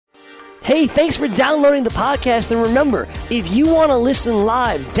Hey, thanks for downloading the podcast, and remember, if you want to listen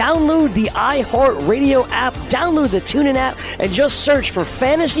live, download the iHeartRadio app, download the TuneIn app, and just search for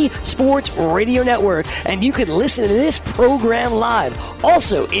Fantasy Sports Radio Network, and you can listen to this program live.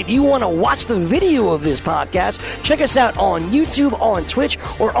 Also, if you want to watch the video of this podcast, check us out on YouTube, on Twitch,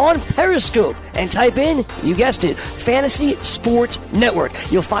 or on Periscope, and type in, you guessed it, Fantasy Sports Network.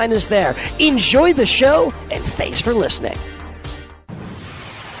 You'll find us there. Enjoy the show, and thanks for listening.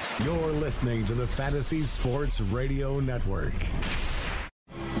 You're listening to the Fantasy Sports Radio Network.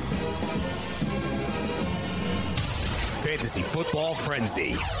 Fantasy Football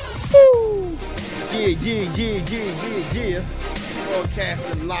Frenzy. Woo! Yeah.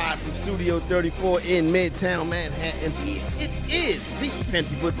 Broadcasting live from Studio 34 in Midtown Manhattan. It is the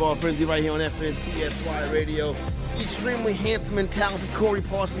Fantasy Football Frenzy right here on FNTSY Radio. The extremely handsome and talented Corey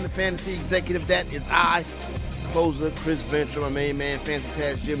Parson, the fantasy executive. That is I. Closer, Chris Venture, my main man, Fancy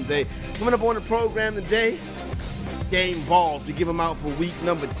Taz Jim Day. Coming up on the program today, game balls. We give them out for week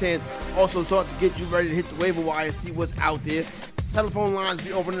number 10. Also start to get you ready to hit the waiver wire and see what's out there. Telephone lines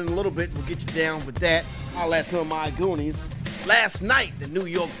be opening in a little bit. We'll get you down with that. I'll ask some of my goonies. Last night, the New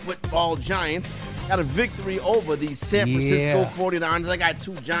York Football Giants got a victory over the San Francisco 49ers. I got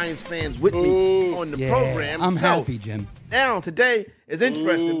two Giants fans with me on the program. I'm happy, Jim. Now, today is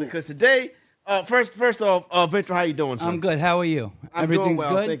interesting because today, first off, Victor, how you doing, sir? I'm good. How are you? Everything's doing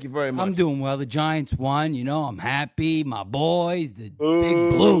well. Good? Thank you very much. I'm doing well. The Giants won. You know, I'm happy. My boys, the Big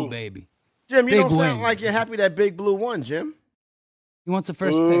Blue, baby. Jim, you Big don't sound win. like you're happy that Big Blue won, Jim. He wants the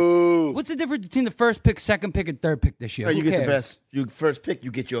first pick. What's the difference between the first pick, second pick, and third pick this year? No, you Who get cares? the best. You first pick,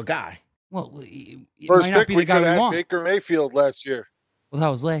 you get your guy. Well, it First might not pick, be we the guy could we have want. Baker Mayfield last year. Well, that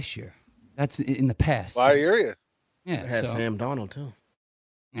was last year. That's in the past. I hear you. Yeah, I had so. Sam Darnold, too.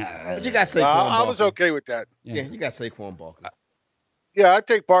 But But you got Saquon I was Barkley. okay with that. Yeah, you got Saquon Barkley. Yeah, I'd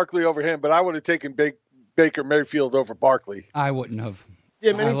take Barkley over him, but I would have taken Baker Mayfield over Barkley. I wouldn't have.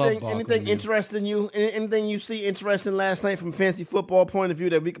 Jim, I love anything Barkley, man. interesting you? Anything you see interesting last night from a fantasy football point of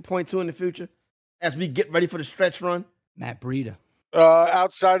view that we could point to in the future as we get ready for the stretch run? Matt Breida.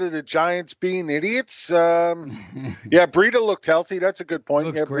 Outside of the Giants being idiots, Breida looked healthy. That's a good point.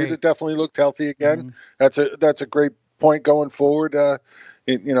 Looks Yeah, great. Breida definitely looked healthy again. Mm-hmm. That's a great point going forward.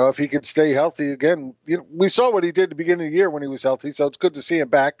 If he could stay healthy again, we saw what he did at the beginning of the year when he was healthy, so it's good to see him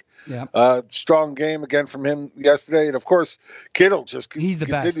back. Yeah. Strong game again from him yesterday, and of course, Kittle just He's the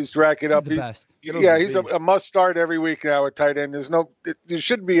continues best. to rack it up. He's the best. He's a must start every week now at tight end. There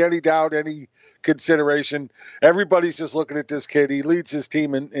shouldn't be any doubt, any consideration. Everybody's just looking at this kid. He leads his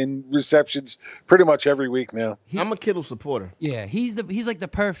team in receptions pretty much every week now. I'm a Kittle supporter. Yeah, he's like the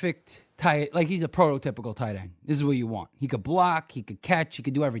perfect tight. Like he's a prototypical tight end. This is what you want. He could block, he could catch, he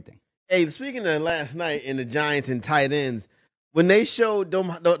could do everything. Hey, speaking of last night in the Giants and tight ends, when they showed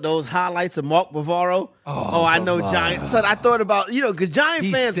those highlights of Mark Bavaro, I know Giants. So I thought about, because Giant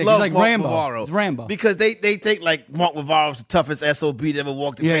He's fans sick. love He's like Mark Rambo. Bavaro. He's Rambo. Because they think like Mark Bavaro's the toughest SOB that ever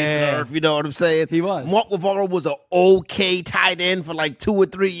walked the face of the earth. You know what I'm saying? He was. Mark Bavaro was an okay tight end for like 2 or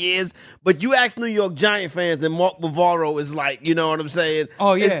 3 years. But you ask New York Giant fans, and Mark Bavaro is like, you know what I'm saying?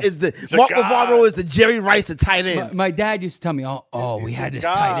 Oh, yeah. Mark Bavaro is the Jerry Rice of tight ends. My dad used to tell me, we had this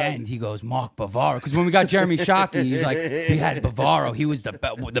tight end. He goes, Mark Bavaro. Because when we got Jeremy Shockey, he's like, we had Bavaro. He was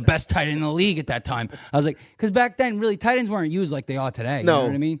the best tight end in the league at that time. I was like, because back then, really, tight ends weren't used like they are today. No. You know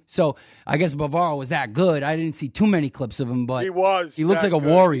what I mean? So I guess Bavaro was that good. I didn't see too many clips of him, but He was. he looks that like a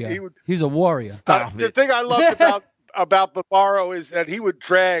good. warrior. He was a warrior. Stop The it. thing I loved about Bavaro is that he would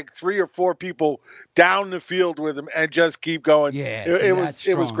drag 3 or 4 people down the field with him and just keep going. Yeah,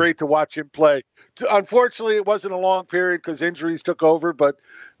 it was great to watch him play. Unfortunately, it wasn't a long period because injuries took over. But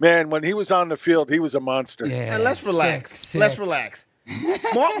man, when he was on the field, he was a monster. Yeah, And let's relax. sick. Let's relax.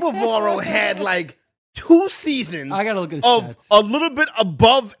 Mark Bavaro had like 2 seasons I gotta look at his of stats. a little bit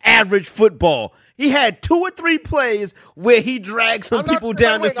above average football. He had 2 or 3 plays where he dragged some I'm not people saying-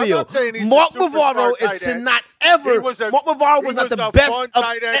 down the wait, I'm field. not saying he's a Mark superstar Bavaro tight is end. not ever. Mark Bavaro was not the best. Fun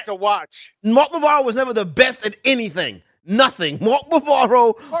tight end to watch. Mark Bavaro was never the best at anything. Nothing. Mark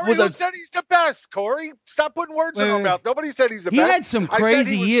Bavaro Corey, was who a. said he's the best, Corey? Stop putting words in Wait, our wait. mouth. Nobody said he's the He best. had some I said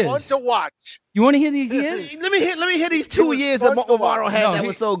crazy he was years. fun to watch. You want to hear these years? Let me hit these 2 was years fun that Mark to watch. Bavaro had No, that he-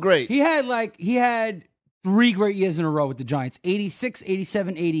 was so great. He had 3 great years in a row with the Giants. 86,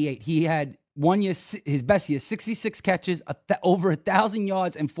 87, 88. He had one year, his best year, 66 catches, over 1,000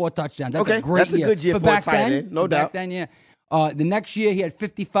 yards, and 4 touchdowns. That's Okay, a great that's a year. good year for a back tight then, end, no for doubt. Back then, yeah. The next year, he had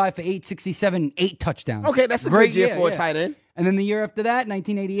 55 for 867, 8 touchdowns. Okay, that's a Great good year for a tight end. And then the year after that,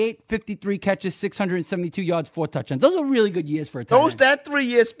 1988, 53 catches, 672 yards, 4 touchdowns. Those are really good years for a tight end. That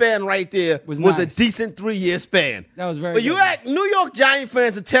 3-year span right there was a nice. decent 3-year span. That was very But good. New York Giant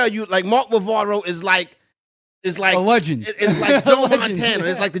fans will tell you, like, Mark Bavaro is like a legend. It's like Joe Montana.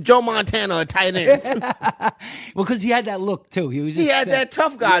 It's like the Joe Montana of tight ends. Well, because he had that look, too. He was just He had sick. that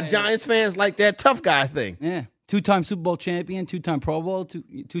tough guy. Yeah. Giants fans like that tough guy thing. Yeah. 2-time Super Bowl champion, 2-time Pro Bowl, two-time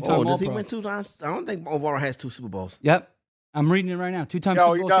Oh, does he All-Pro. win 2 times? I don't think Bavaro has 2 Super Bowls. Yep. I'm reading it right now. 2-time No,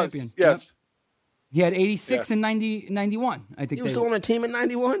 Super he Bowl does. champion. Yes. Yep. He had 86 Yeah. and 91, I think. He was still on the team in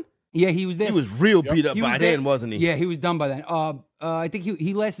 91? Yeah, he was there. He was real beat up He by was there. then, wasn't he? Yeah, he was done by then. I think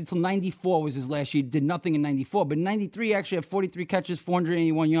he lasted until 94 was his last year. Did nothing in 94, but in 93 he actually had 43 catches,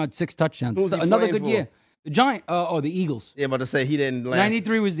 481 yards, 6 touchdowns. Who was he Another playing good for? year. The Giant. The Eagles. Yeah, but to say he didn't last.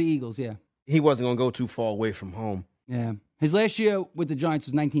 93 was the Eagles. Yeah, He wasn't going to go too far away from home. yeah. His last year with the Giants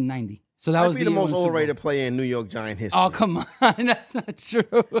was 1990. So that Might was be the the year most when Super Bowl- overrated player in New York Giant history. Oh, come on. That's not true.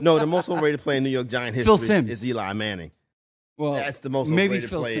 No, the most overrated player in New York Giant history Phil Simms. is Eli Manning. Well, That's the most maybe overrated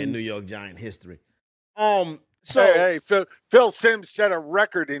Phil player in Simms. New York Giant history. So Hey, Phil Simms set a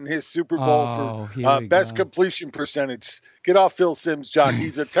record in his Super Bowl Oh, for here we best go. completion percentage. Get off Phil Simms, John.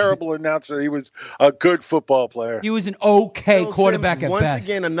 He's a terrible announcer. He was a good football player. He was an okay Phil quarterback Simms, at once best.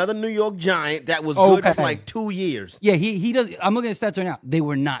 again, another New York Giant that was good Okay. for like 2 years. Yeah, he does. I'm looking at stats right now. They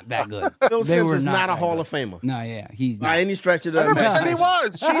were not that good. Phil They Simms were is not a that Hall good. of Famer. No, yeah, he's By not. any stretch of the I never said he imagination.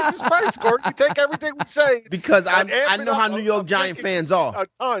 was. Jesus Christ, Gordon. You take everything we say. Because I and amp it know how up. New York I'm Giant taking fans are. A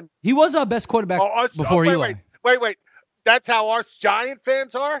ton. He was our best quarterback before Eli. Wait. That's how us Giant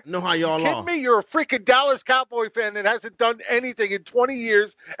fans are? Know how y'all Kidding are. me? You're a freaking Dallas Cowboy fan that hasn't done anything in 20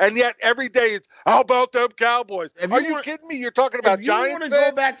 years, and yet every day it's, how about them Cowboys? If Are you you wanna- kidding me? You're talking about If you Giants want to fans?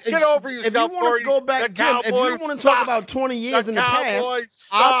 go back, Get over yourself, If you want Corey. to go back, The Jim, if you Cowboys want to talk suck. about 20 years The in the Cowboys past,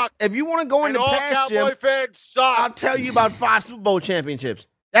 suck. if you want to go in And the all past, Cowboy Jim, fans suck. I'll tell you about 5 Super Bowl championships.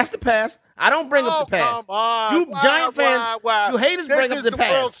 That's the past. I don't bring up the past. Come on. You Giant fans, you haters this bring up is the the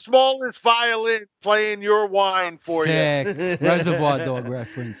world's past. smallest violin playing your wine for you. Sick. Reservoir Dog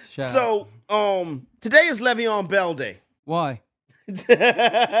reference. Shout out. So, today is Le'Veon Bell Day. Why?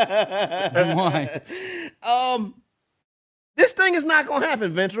 Why? This thing is not going to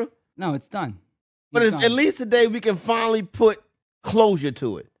happen, Ventura. No, it's done. But He's if, done. at least today we can finally put closure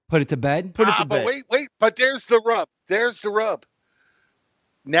to it. Put it to bed. Put it to But bed. wait. But there's the rub. There's the rub.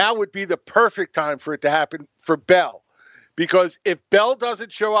 Now would be the perfect time for it to happen for Bell. Because if Bell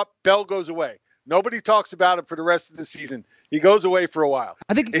doesn't show up, Bell goes away. Nobody talks about him for the rest of the season. He goes away for a while.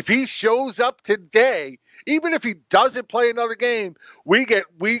 I think If he shows up today, even if he doesn't play another game, we get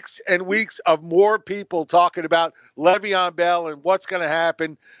weeks and weeks of more people talking about Le'Veon Bell and what's going to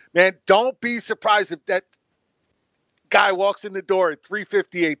happen. Man, don't be surprised if that guy walks in the door at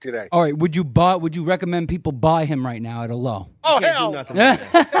 3:58 today. All right. Would you recommend people buy him right now at a low? Oh, Can't do hell. nothing right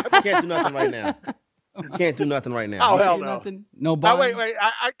now. Can't do nothing right now. Can't do nothing right now. Oh, hell Do no. nothing? No Now, buy. wait.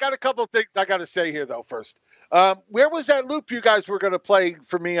 I got a couple of things I got to say here, though, first. Where was that loop you guys were going to play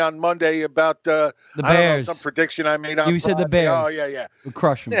for me on Monday about The I don't know, Bears. some prediction I made on You said the Friday? Bears. Oh, yeah. Would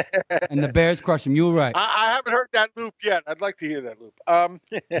crush him, and the Bears crush him. You were right. I haven't heard that loop yet. I'd like to hear that loop. I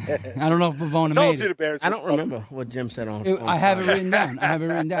don't know if Pavona Told made you it. the Bears. I don't remember what Jim said on. I have it written down. I have it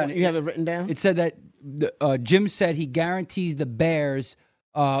written down. You have it written down? It said that Jim said he guarantees the Bears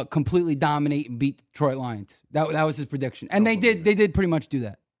completely dominate and beat the Detroit Lions. That was his prediction, and they did. They did pretty much do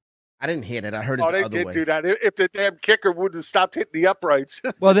that. I didn't hear that. I heard it Oh, the they other did way. do that. If the damn kicker would have stopped hitting the uprights.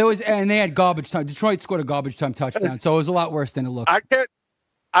 Well, and they had garbage time. Detroit scored a garbage time touchdown, so it was a lot worse than it looked.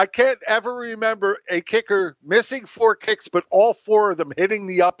 I can't ever remember a kicker missing 4 kicks, but all 4 of them hitting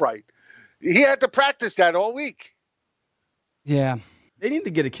the upright. He had to practice that all week. Yeah, They need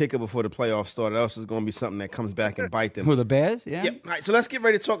to get a kicker before the playoffs start, or else it's going to be something that comes back and bite them. who the Bears? Yeah. Yep. All right, so let's get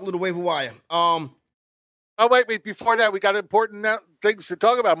ready to talk a little waiver wire. Oh, wait. Before that, we got important things to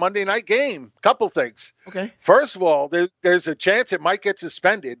talk about. Monday night game. Couple things. Okay. First of all, there's a chance it might get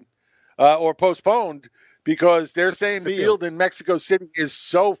suspended or postponed because they're saying the field in Mexico City is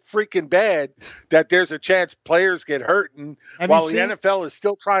so freaking bad that there's a chance players get hurt. And while the NFL is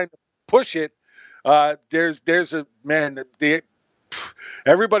still trying to push it, there's a man.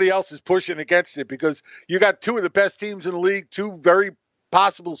 Everybody else is pushing against it because you got 2 of the best teams in the league, 2 very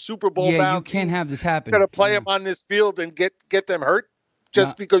possible Super Bowl bound Yeah, you can't teams. have this happen. You're going to play Yeah. them on this field and get them hurt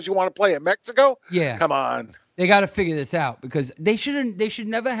just because you want to play in Mexico? Yeah. Come on. They got to figure this out because they should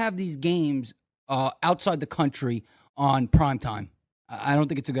never have these games outside the country on prime time. I don't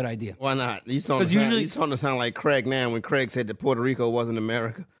think it's a good idea. Why not? You starting 'Cause to usually- sound like Craig now when Craig said that Puerto Rico wasn't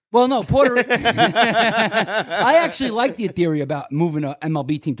America. Well, no, Puerto Rico. I actually like the theory about moving an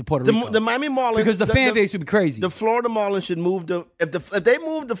MLB team to Puerto Rico. The Miami Marlins, because the fan base would be crazy. The Florida Marlins should move if they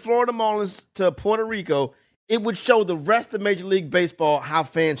move the Florida Marlins to Puerto Rico, it would show the rest of Major League Baseball how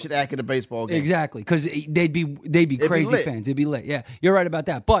fans should act at a baseball game. Exactly, because they'd be crazy fans. They'd be lit. Yeah, you're right about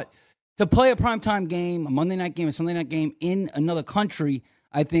that. But to play a primetime game, a Monday night game, a Sunday night game in another country,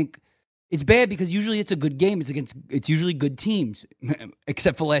 I think it's bad because usually it's a good game. It's usually good teams,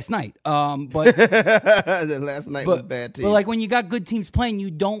 except for last night. But last night was bad team. But like when you got good teams playing, you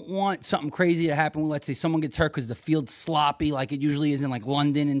don't want something crazy to happen. Let's say someone gets hurt because the field's sloppy, like it usually is in like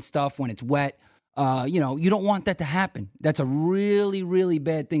London and stuff when it's wet. You don't want that to happen. That's a really, really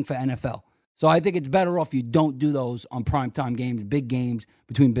bad thing for NFL. So I think it's better off you don't do those on primetime games, big games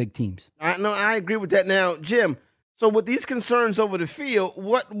between big teams. I agree with that. Now, Jim. So with these concerns over the field,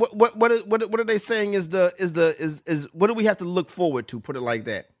 what are they saying is what do we have to look forward to? Put it like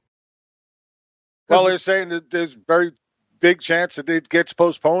that. Well, they're saying that there's very big chance that it gets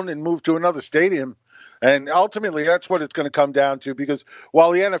postponed and moved to another stadium. And ultimately, that's what it's going to come down to, because while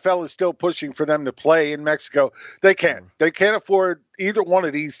the NFL is still pushing for them to play in Mexico, they can't. They can't afford either one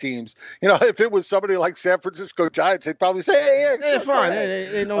of these teams. If it was somebody like San Francisco Giants, they'd probably say, hey, fine.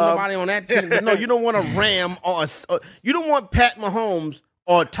 Ain't nobody on that team. But no, you don't want a Ram or you don't want Pat Mahomes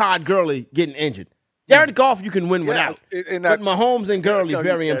or Todd Gurley getting injured. Jared Goff, you can win without. But Mahomes and Gurley,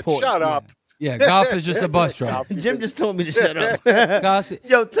 very important. Shut up. Yeah, Goff is just a bus driver. Jim just told me to shut up.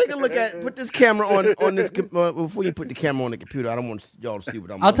 Yo, take a look put this camera on this, before you put the camera on the computer. I don't want y'all to see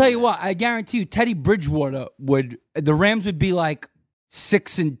what I'm I'll tell you what, I guarantee you Teddy Bridgewater the Rams would be like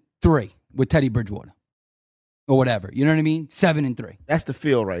 6-3 with Teddy Bridgewater. Or whatever. You know what I mean? 7-3. That's the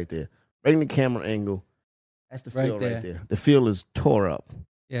field right there. Bring the camera angle. That's the field right there. The field is tore up.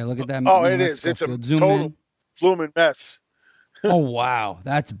 Yeah, look at that. Oh, it is. It's a total blooming mess. Oh, wow.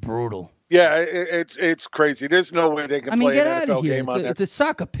 That's brutal. Yeah, it's crazy. There's no way they can play an NFL game on that. It's a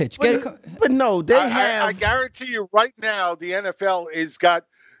soccer pitch. But no, they have. I guarantee you right now, the NFL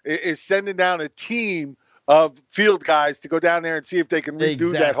is sending down a team of field guys to go down there and see if they can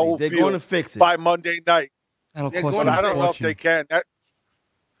redo that whole field. They're going to fix it by Monday night. That'll cost them I don't know if they can.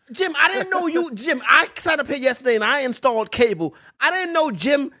 Jim, I didn't know you. Jim, I sat up here yesterday and I installed cable. I didn't know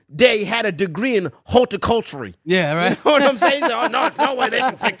Jim Day had a degree in horticulture. Yeah, right. You know what I'm saying? Oh, no, it's no way they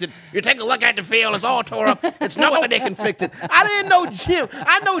can fix it. You take a look at the field, it's all tore up. It's no way they can fix it. I didn't know Jim.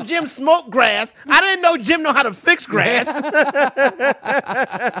 I know Jim smoked grass. I didn't know Jim know how to fix grass.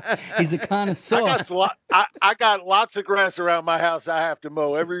 He's a connoisseur. I got lots of grass around my house I have to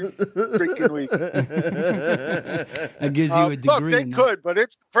mow every freaking week. That gives you a degree. Look, they could, but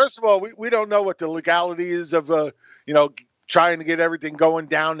it's first of all, we don't know what the legality is of trying to get everything going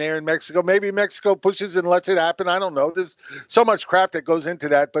down there in Mexico. Maybe Mexico pushes and lets it happen. I don't know. There's so much crap that goes into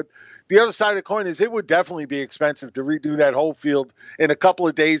that. But the other side of the coin is it would definitely be expensive to redo that whole field in a couple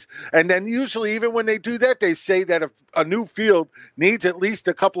of days. And then usually even when they do that, they say that a new field needs at least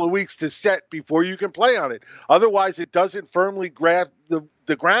a couple of weeks to set before you can play on it. Otherwise, it doesn't firmly grab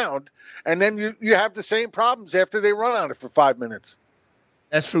the ground. And then you have the same problems after they run on it for 5 minutes.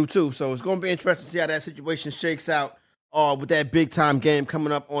 That's true, too. So it's going to be interesting to see how that situation shakes out with that big-time game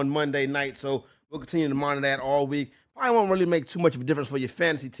coming up on Monday night. So we'll continue to monitor that all week. Probably won't really make too much of a difference for your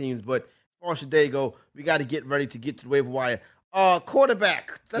fantasy teams, but as far as today go, we got to get ready to get to the waiver wire.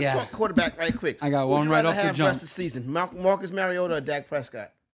 Quarterback. Let's talk quarterback right quick. I got one right off the jump. Rest of the season, Marcus Mariota or Dak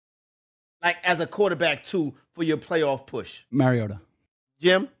Prescott? Like as a quarterback, too, for your playoff push. Mariota.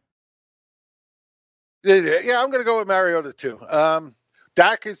 Jim? Yeah, I'm going to go with Mariota, too.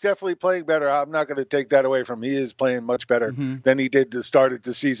 Dak is definitely playing better. I'm not going to take that away from him. He is playing much better than he did to start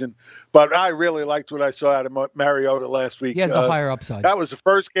the season. But I really liked what I saw out of Mariota last week. He has the higher upside. That was the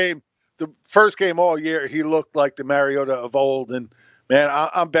first game. The first game all year, he looked like the Mariota of old. And, man,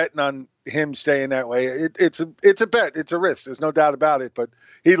 I'm betting on him staying that way. It's a bet. It's a risk. There's no doubt about it. But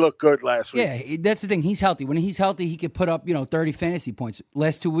he looked good last week. Yeah, that's the thing. He's healthy. When he's healthy, he could put up 30 fantasy points.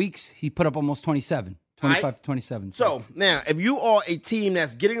 Last 2 weeks, he put up almost 27. 25 to 27. So now, if you are a team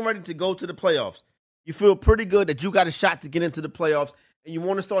that's getting ready to go to the playoffs, you feel pretty good that you got a shot to get into the playoffs, and you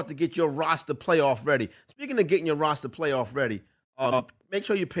want to start to get your roster playoff ready. Speaking of getting your roster playoff ready, make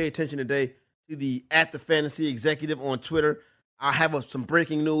sure you pay attention today to the @thefantasy executive on Twitter. I have some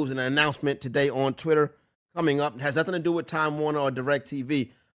breaking news and an announcement today on Twitter coming up. It has nothing to do with Time Warner or DirecTV,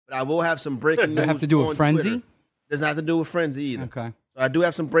 but I will have some breaking news. Does it have to do with Frenzy? Twitter. Doesn't have to do with Frenzy either. Okay. So I do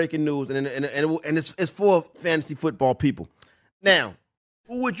have some breaking news, and it's for fantasy football people. Now,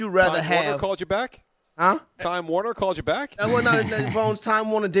 who would you rather have? Time Warner called you back? Huh? Time Warner called you back? Well, no, Bones.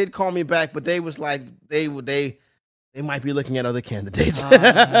 Time Warner did call me back, but they was like they They might be looking at other candidates.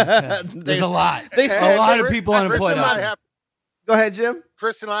 Okay. There's a lot. There's a lot of people unemployed. Go ahead, Jim.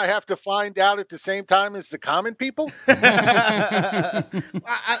 Chris and I have to find out at the same time as the common people.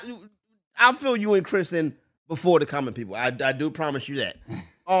 I'll fill you in, Chris, in before the common people. I do promise you that.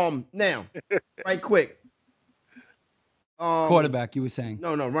 Now, right quick. Quarterback, you were saying?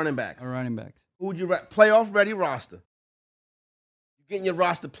 No, running backs. Or running backs. Who would you playoff ready roster? You're getting your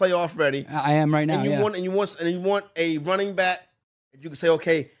roster playoff ready. I am right now. And you want a running back that you can say,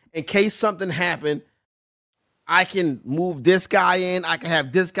 okay, in case something happened, I can move this guy in. I can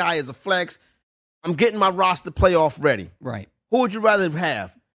have this guy as a flex. I'm getting my roster playoff ready. Right. Who would you rather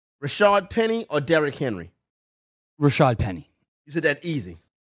have, Rashad Penny or Derrick Henry? Rashad Penny. You said that easy.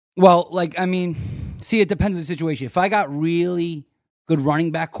 Well, it depends on the situation. If I got really good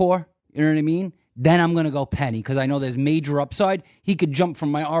running back core, you know what I mean? Then I'm going to go Penny because I know there's major upside. He could jump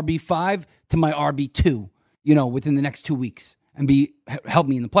from my RB5 to my RB2, within the next 2 weeks and help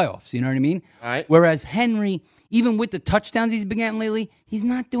me in the playoffs. You know what I mean? All right. Whereas Henry, even with the touchdowns he's been getting lately, he's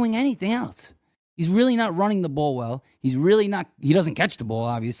not doing anything else. He's really not running the ball well. He doesn't catch the ball,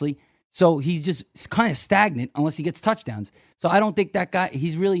 obviously. So he's just kind of stagnant unless he gets touchdowns. So I don't think that guy,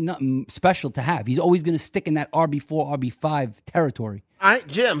 he's really nothing special to have. He's always going to stick in that RB4, RB5 territory. All right,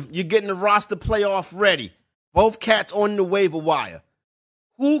 Jim, you're getting the roster playoff ready. Both cats on the waiver wire.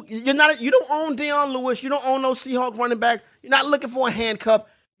 You don't own Deion Lewis. You don't own no Seahawks running back. You're not looking for a handcuff.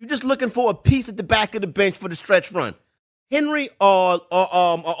 You're just looking for a piece at the back of the bench for the stretch run. Henry or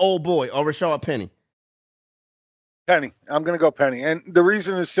old boy or Rashad Penny? Penny. I'm going to go Penny. And the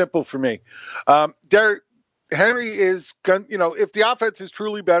reason is simple for me. Henry is, if the offense is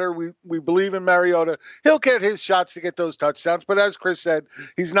truly better, we believe in Mariota. He'll get his shots to get those touchdowns. But as Chris said,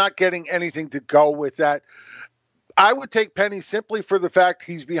 he's not getting anything to go with that. I would take Penny simply for the fact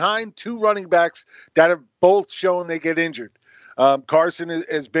he's behind two running backs that have both shown they get injured. Carson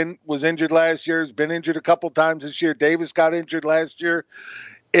was injured last year, has been injured a couple times this year. Davis got injured last year.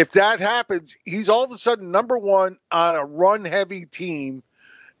 If that happens, he's all of a sudden number one on a run-heavy team,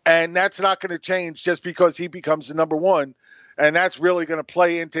 and that's not going to change just because he becomes the number one, and that's really going to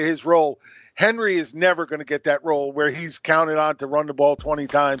play into his role. Henry is never going to get that role where he's counted on to run the ball 20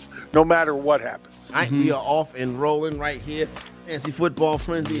 times no matter what happens. All right, we are off and rolling right here. Fantasy Football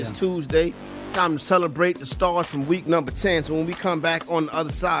Frenzy is Tuesday. Time to celebrate the stars from week number 10. So when we come back on the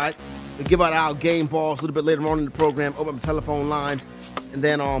other side, we'll give out our game balls a little bit later on in the program, open up the telephone lines, and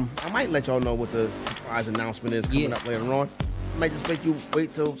then I might let y'all know what the surprise announcement is coming up later on. I might just make you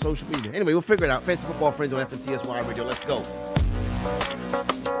wait till social media. Anyway, we'll figure it out. Fantasy Football Frenzy on FNTSY Radio. Let's go.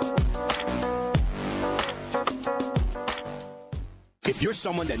 If you're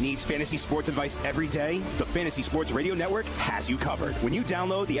someone that needs fantasy sports advice every day, the Fantasy Sports Radio Network has you covered. When you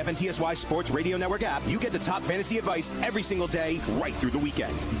download the FNTSY Sports Radio Network app, you get the top fantasy advice every single day, right through the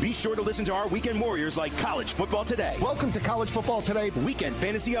weekend. Be sure to listen to our weekend warriors like College Football Today. Welcome to College Football Today. Weekend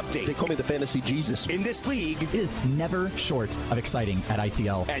Fantasy Update. They call me the Fantasy Jesus. In this league, it is never short of exciting at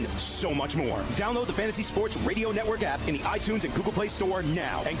ITL. And so much more. Download the Fantasy Sports Radio Network app in the iTunes and Google Play Store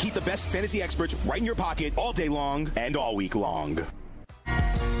now. And keep the best fantasy experts right in your pocket all day long and all week long.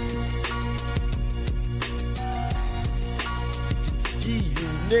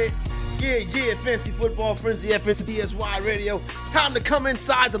 Yeah, Fantasy Football Frenzy, FNTSY Radio. Time to come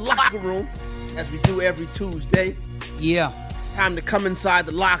inside the locker room, as we do every Tuesday. Yeah. Time to come inside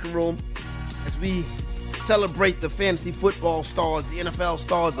the locker room as we celebrate the fantasy football stars, the NFL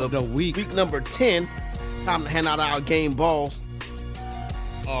stars of the week number 10. Time to hand out our game balls.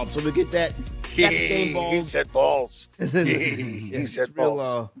 So we get that. Game balls. He said balls. He said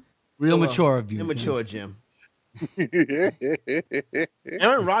balls. Real mature of you. Immature, Jim.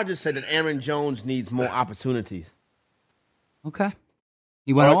 Aaron Rodgers said that Aaron Jones needs more opportunities. Okay.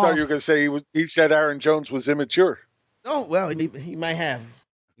 He went off. I thought you were going to say he said Aaron Jones was immature. Oh, well, he might have.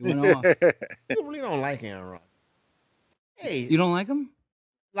 He went off. You really don't like Aaron Rodgers. Hey. You don't like him?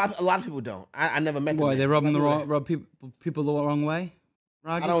 A lot of people don't. I never met them. Why, they rub people the wrong way?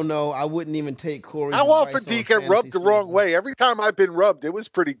 Rodgers? I don't know. I wouldn't even take Corey. How often do you get rubbed the wrong way? Every time I've been rubbed, it was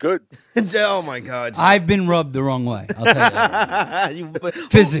pretty good. Oh, my God. I've been rubbed the wrong way. I'll tell you.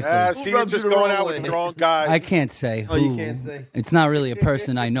 Physically. See, you're just going out with the wrong guy. I can't say who. Oh, you can't say? It's not really a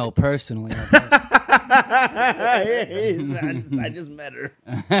person I know personally. I just met her.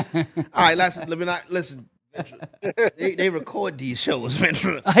 All right, listen. They record these shows, man.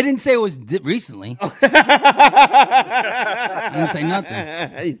 I didn't say it was recently. I didn't say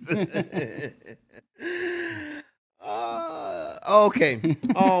nothing. Okay.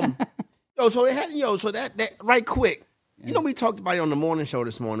 So they had so that right quick. Yeah. We talked about it on the morning show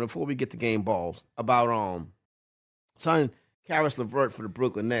this morning before we get to game balls about son, Karis LeVert for the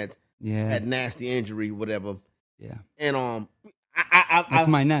Brooklyn Nets, had nasty injury, whatever. Yeah. And That's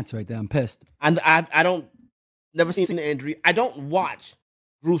my Nets right there. I'm pissed. I don't never seen the injury. I don't watch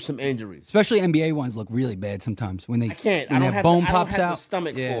gruesome injuries. Especially NBA ones look really bad sometimes when they I can't. When I don't their have bone the, I pops don't have out. the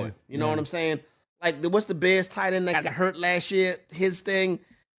stomach Yeah. for it. You know what I'm saying? Like what's the Bears tight end that got hurt last year? His thing.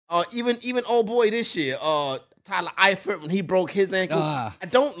 Even old boy this year, Tyler Eifert, when he broke his ankle. I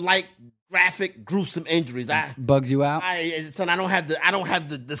don't like graphic, gruesome injuries. Bugs you out? Son, I don't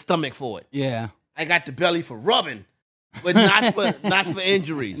have the stomach for it. Yeah. I got the belly for rubbing, but not for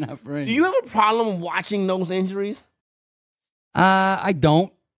injuries. Not for injuries. Do you have a problem watching those injuries? I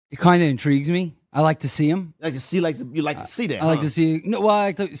don't. It kind of intrigues me. I like to see them. You like to see that. I like to see. No, well, I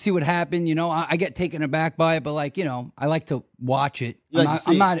like to see what happened. You know, I get taken aback by it, but like, you know, I like to watch it.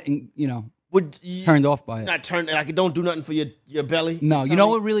 I'm not, you know, turned off by it. Not turned. Like it don't do nothing for your belly. No, you know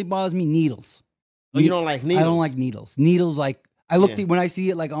what really bothers me? Needles. Oh, you don't like needles? I don't like needles. Needles, like I look when I see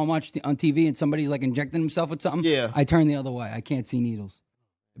it, like I'll watch on TV and somebody's like injecting himself with something. Yeah, I turn the other way. I can't see needles.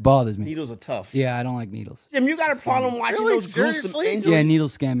 It bothers me. Needles are tough. Yeah, I don't like needles. Jim, you got a problem watching those gruesome injuries? Yeah,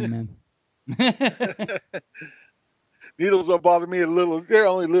 needles scare me, man. Needles don't bother me a little. They're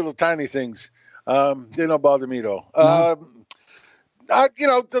only little tiny things. They don't bother me though.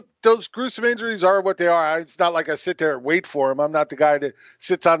 Those gruesome injuries are what they are. It's not like I sit there and wait for them. I'm not the guy that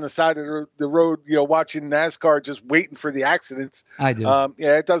sits on the side of the road, watching NASCAR, just waiting for the accidents. I do.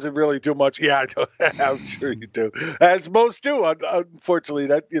 It doesn't really do much. Yeah, I do. I'm sure you do, as most do. Unfortunately,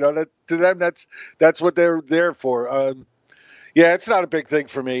 that to them, that's what they're there for. It's not a big thing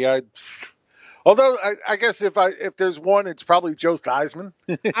for me. Although I guess if there's one, it's probably Joe Theismann.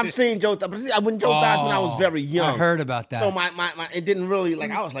 I've seen Joe. But I wouldn't Joe Theismann when I was very young. I heard about that. So my it didn't really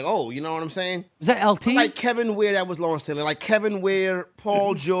I was like, oh, you know what I'm saying? Was that LT? Like Kevin Ware, that was Lawrence Taylor. Like Kevin Ware,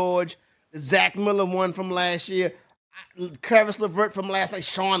 Paul George, the Zach Miller one from last year, Karis LeVert from last night,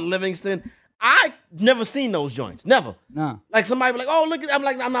 Sean Livingston. I never seen those joints. Never. No. Like somebody be like, oh, look at. I'm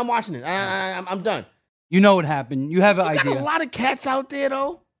like, I'm not watching it. I'm done. You know what happened. You have an idea. Got a lot of cats out there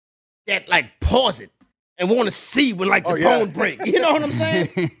though that like pause it and want to see when like the bone break. You know what I'm saying?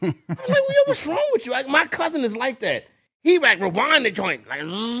 I'm like, what's wrong with you? Like, my cousin is like that. He like rewind the joint, like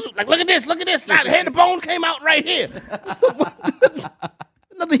look at this. Here the bone came out right here.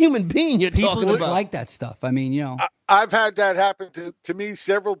 Another human being you're People talking just about. like that stuff. I mean, I've had that happen to me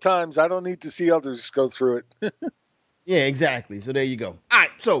several times. I don't need to see others go through it. Yeah, exactly. So there you go. All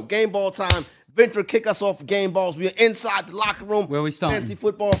right, so game ball time. Ventura, kick us off for game balls. We are inside the locker room. Where we starting? Fantasy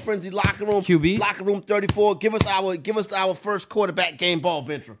Football Frenzy locker room. QBs? Locker room 34. Give us our first quarterback game ball,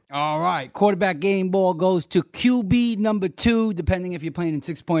 Ventura. All right. Quarterback game ball goes to QB number 2, depending if you're playing in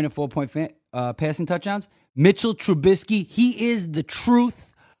 6-point or 4-point passing touchdowns. Mitchell Trubisky. He is the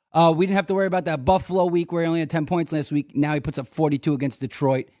truth. We didn't have to worry about that Buffalo week where he only had 10 points last week. Now he puts up 42 against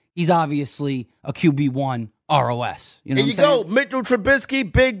Detroit. He's obviously a QB1 ROS. You know There you go. Mitchell Trubisky,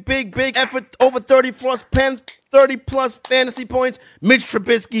 big effort, over 30 plus fantasy points. Mitch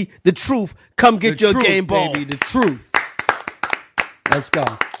Trubisky, the truth. Come get your game ball. Baby, the truth. Let's go.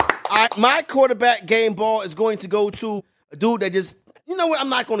 All right, my quarterback game ball is going to go to a dude that just, you know what, I'm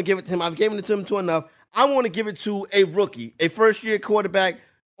not going to give it to him. I've given it to him enough. I want to give it to a rookie, a first-year quarterback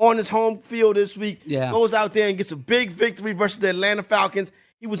on his home field this week. Yeah. Goes out there and gets a big victory versus the Atlanta Falcons.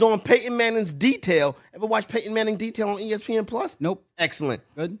 He was on Peyton Manning's Detail. Ever watch Peyton Manning Detail on ESPN Plus? Nope. Excellent.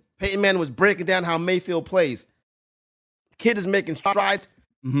 Good. Peyton Manning was breaking down how Mayfield plays. The kid is making strides.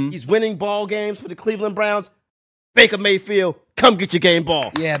 Mm-hmm. He's winning ball games for the Cleveland Browns. Baker Mayfield, come get your game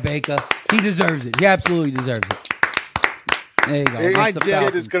ball. Yeah, Baker. He deserves it. He absolutely deserves it. There you go. My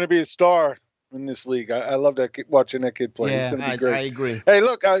kid is going to be a star in this league. I love that kid, watching that kid play. Yeah, it's going to be great. I agree. Hey,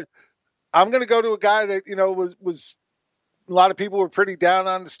 look, I'm going to go to a guy that was a lot of people were pretty down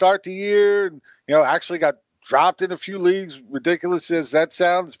on to start the year, and actually got dropped in a few leagues, ridiculous as that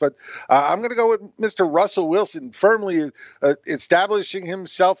sounds. But I'm going to go with Mr. Russell Wilson, firmly establishing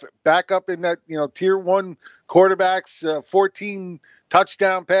himself back up in that tier 1 quarterbacks, 14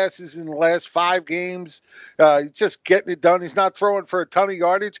 touchdown passes in the last 5 games. He's just getting it done. He's not throwing for a ton of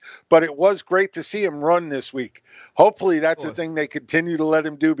yardage, but it was great to see him run this week. Hopefully that's a thing they continue to let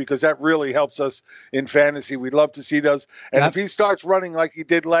him do, because that really helps us in fantasy. We'd love to see those. And if he starts running like he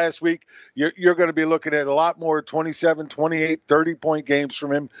did last week, you're going to be looking at a lot more 27, 28, 30-point games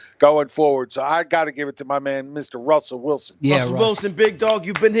from him going forward. So I got to give it to my man, Mr. Russell Wilson. Yeah, Russell Wilson, big dog.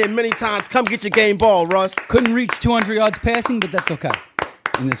 You've been here many times. Come get your game ball, Russ. Couldn't reach 200 yards passing, but that's okay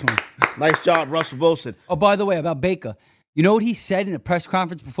in this one. Nice job, Russell Wilson. Oh, by the way, about Baker. You know what he said in a press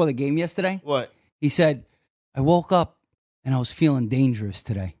conference before the game yesterday? What? He said, I woke up and I was feeling dangerous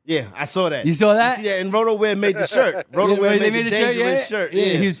today. Yeah, I saw that. You saw that? Yeah, and RotoWare made the shirt. RotoWare made the dangerous shirt.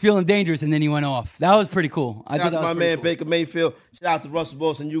 Yeah, he was feeling dangerous, and then he went off. That was pretty cool. Shout out to my man Baker Mayfield. Shout out to Russell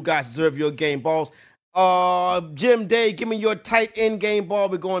Wilson. You guys deserve your game balls. Jim Day, give me your tight end game ball.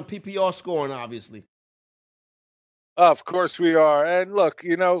 We're going PPR scoring, obviously. Of course we are. And look,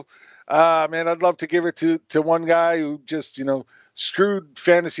 man, I'd love to give it to one guy who just, screwed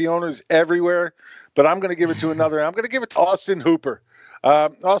fantasy owners everywhere. But I'm going to give it to another. I'm going to give it to Austin Hooper.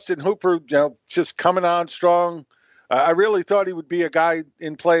 Austin Hooper, just coming on strong. I really thought he would be a guy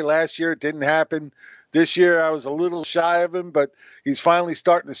in play last year. It didn't happen. This year I was a little shy of him, but he's finally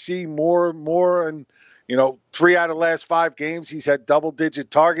starting to see more. And, 3 out of the last 5 games, he's had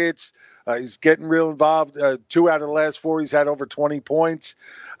double-digit targets. He's getting real involved. 2 out of the last 4, he's had over 20 points.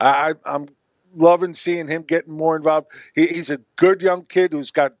 I'm loving seeing him getting more involved. He's a good young kid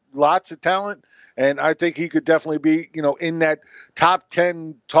who's got lots of talent, and I think he could definitely be, in that top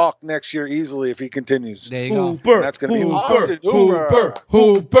 10 talk next year easily if he continues. There you go. Hooper, That's going to be Hooper, Austin Hooper.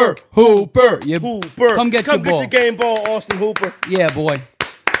 Hooper. Hooper. Come get your game ball, Austin Hooper. Yeah, boy.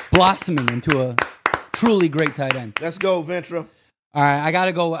 Blossoming into a truly great tight end. Let's go, Ventura. All right, I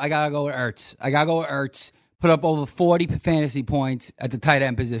gotta go with Ertz. Put up over 40 fantasy points at the tight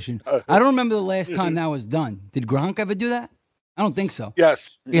end position. I don't remember the last time that was done. Did Gronk ever do that? I don't think so.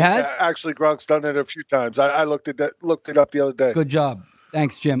 Yes. He has? Actually, Gronk's done it a few times. I looked it up the other day. Good job.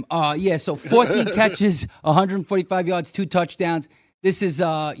 Thanks, Jim. So 14 catches, 145 yards, 2 touchdowns. This is,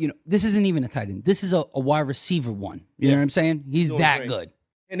 this isn't even a tight end. This is a wide receiver one. You know what I'm saying? He's that great. good.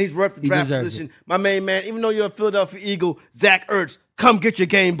 And he's worth the draft position. My main man, even though you're a Philadelphia Eagle, Zach Ertz, come get your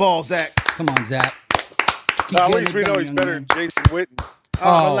game ball, Zach. Come on, Zach. At least we know he's better than Jason Witten.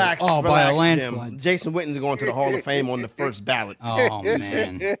 Relax. By a landslide. Jim. Jason Witten's going to the Hall of Fame on the first ballot. Oh,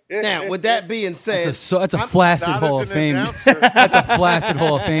 man. Now, with that being said... That's a flaccid Hall of Fame. That's a flaccid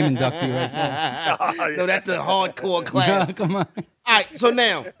Hall of Fame inductee right there. No, that's a hardcore class. Come on. All right, so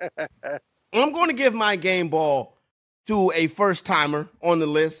now, I'm going to give my game ball to a first-timer on the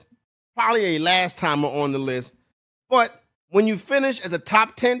list, probably a last-timer on the list. But when you finish as a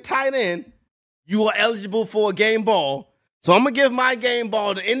top 10 tight end, you are eligible for a game ball. So I'm going to give my game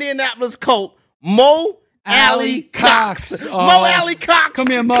ball to Indianapolis Colt, Mo Alley Cox. Oh. Mo Alley Cox. Come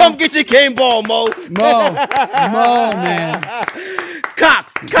here, Mo. Come get your game ball, Mo. Mo, man.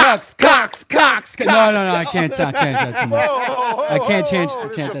 Cox. No, I can't change that too much. I can't change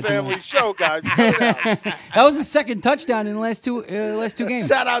It's that a too family much. show, guys. Cut it out. That was the second touchdown in the last two games.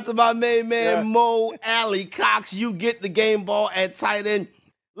 Shout out to my main man, Mo Alley Cox. You get the game ball at tight end.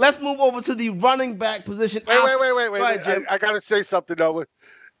 Let's move over to the running back position. Wait. Go ahead, Jim. I got to say something, though.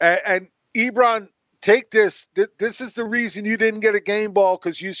 And Ebron, take this. This is the reason you didn't get a game ball,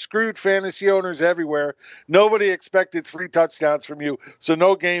 because you screwed fantasy owners everywhere. Nobody expected 3 touchdowns from you, so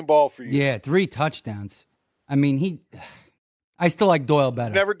no game ball for you. Yeah, 3 touchdowns. I mean, I still like Doyle better.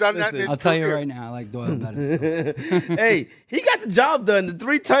 He's never done that in his I'll tell you career. right now, I like Doyle better. Hey, he got the job done. The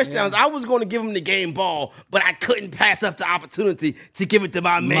 3 touchdowns. I was going to give him the game ball, but I couldn't pass up the opportunity to give it to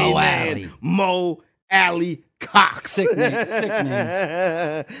my main man, Mo Alley Cox. Sick name.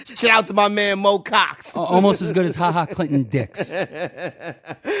 Shout out to my man, Mo Cox. Almost as good as HaHa Clinton Dix.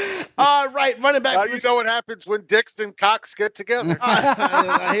 All right, running back. You know what happens when Dix and Cox get together.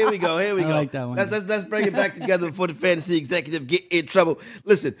 Here we go. I like that one. Let's bring it back together before the fantasy executive get in trouble.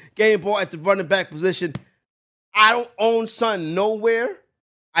 Listen, game ball at the running back position. I don't own Son nowhere.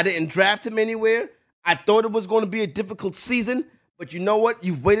 I didn't draft him anywhere. I thought it was going to be a difficult season, but you know what?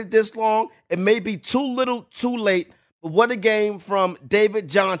 You've waited this long. It may be too little, too late. But what a game from David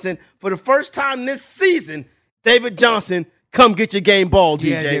Johnson. For the first time this season, David Johnson, come get your game ball,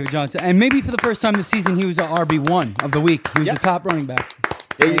 DJ. Yeah, David Johnson. And maybe for the first time this season, he was the RB1 of the week. He was the top running back.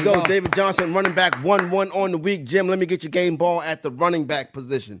 There you go. David Johnson, running back 1-1 on the week. Jim, let me get your game ball at the running back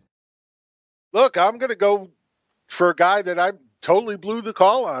position. Look, I'm going to go for a guy that I totally blew the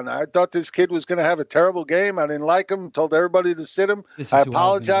call on. I thought this kid was going to have a terrible game. I didn't like him. Told everybody to sit him. I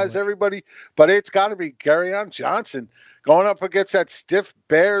apologize, everybody. But it's got to be Kerryon Johnson going up against that stiff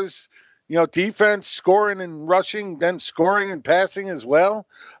Bears, defense, scoring and rushing, then scoring and passing as well.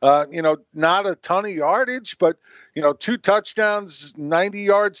 Not a ton of yardage, but, 2 touchdowns, 90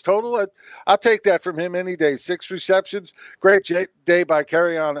 yards total. I'll take that from him any day. 6 receptions. Great day by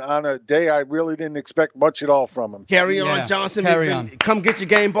Kerryon on a day I really didn't expect much at all from him. Kerryon Johnson. Come get your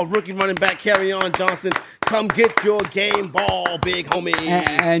game ball. Rookie running back Kerryon Johnson. Come get your game ball, big homie.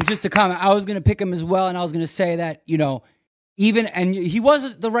 And just a comment, I was going to pick him as well, and I was going to say that, And he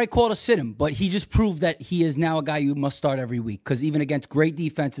was the right call to sit him, but he just proved that he is now a guy you must start every week because even against great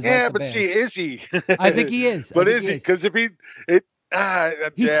defenses, yeah, like the but Bears, see, is he? I think he is. But is he? Because if he's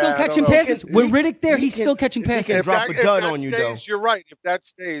still catching passes. With Riddick there, he's still catching passes. He can drop a dud on you, though. You're right. If that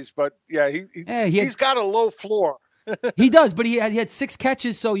stays, but yeah, he's got a low floor. He does, but he had 6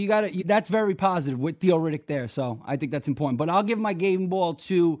 catches, so that's very positive with Theo Riddick there. So I think that's important. But I'll give my game ball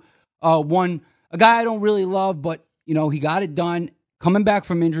to a guy I don't really love, but he got it done. Coming back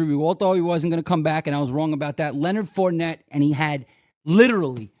from injury, we all thought he wasn't going to come back, and I was wrong about that. Leonard Fournette, and he had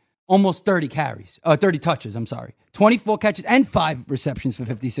literally almost 30 touches, 24 catches and 5 receptions for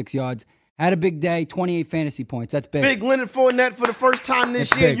 56 yards. Had a big day, 28 fantasy points. That's big. Big Leonard Fournette for the first time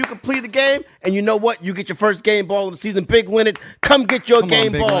this year. Big. You complete the game, and you know what? You get your first game ball of the season. Big Leonard, come get your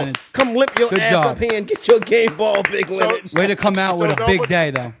game ball. Leonard. Come limp your ass up here and get your game ball, Big Leonard. Way to come out with a big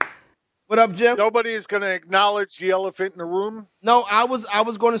day, though. What up, Jim? Nobody is going to acknowledge the elephant in the room. No, I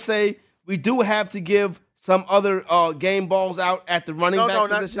was going to say we do have to give some other game balls out at the running back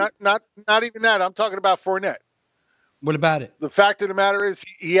position. Not even that. I'm talking about Fournette. What about it? The fact of the matter is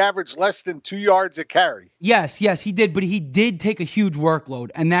he averaged less than 2 yards a carry. Yes, he did, but he did take a huge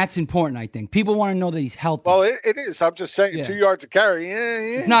workload, and that's important, I think. People want to know that he's healthy. Well, it is. I'm just saying 2 yards a carry.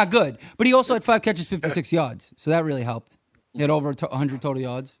 It's not good. But he also had 5 catches, 56 yards, so that really helped. He had over 100 total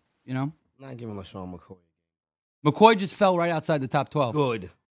yards, Not giving LaShawn McCoy. McCoy just fell right outside the top 12. Good.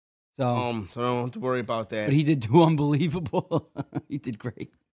 So so don't have to worry about that. But he did do unbelievable. He did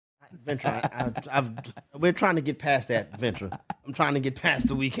great. Ventura, we're trying to get past that, Ventura. I'm trying to get past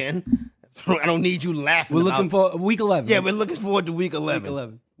the weekend. I don't need you laughing. We're looking for week 11. Yeah, we're looking forward to week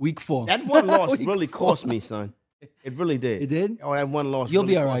 11. Week 4. That one loss really cost me, son. It really did. It did? Oh, that one loss. You'll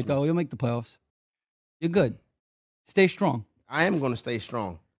really be all right, though. You'll make the playoffs. You're good. Stay strong. I am going to stay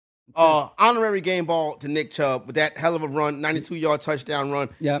strong. Honorary game ball to Nick Chubb with that hell of a run, 92-yard touchdown run.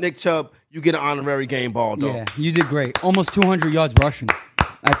 Yep. Nick Chubb, you get an honorary game ball, though. Yeah, you did great. Almost 200 yards rushing.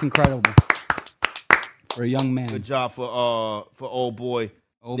 That's incredible for a young man. Good job for old boy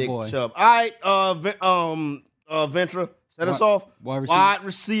Nick boy. Chubb. All right, Ventura, set us off. Wide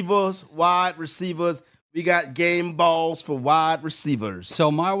receivers. We got game balls for wide receivers.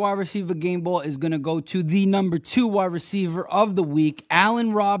 So my wide receiver game ball is going to go to the number 2 wide receiver of the week.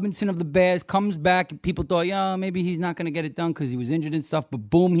 Allen Robinson of the Bears comes back. People thought, maybe he's not going to get it done because he was injured and stuff. But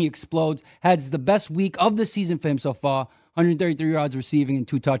boom, he explodes. Has the best week of the season for him so far. 133 yards receiving and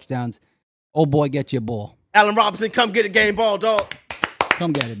 2 touchdowns. Old boy, get your ball. Allen Robinson, come get a game ball, dog.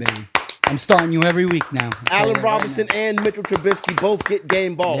 Come get it, baby. I'm starting you every week now. Allen Robinson and Mitchell Trubisky both get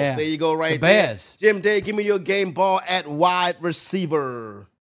game balls. Yeah. There you go, right The Bears. there. Jim Day, give me your game ball at wide receiver.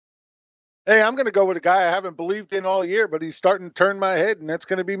 Hey, I'm going to go with a guy I haven't believed in all year, but he's starting to turn my head, and that's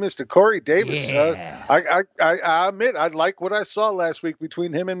going to be Mr. Corey Davis. Yeah. I admit I like what I saw last week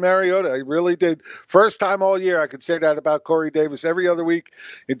between him and Mariota. I really did. First time all year I could say that about Corey Davis. Every other week,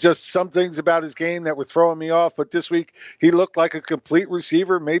 it just some things about his game that were throwing me off, but this week he looked like a complete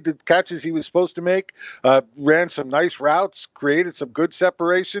receiver, made the catches he was supposed to make, ran some nice routes, created some good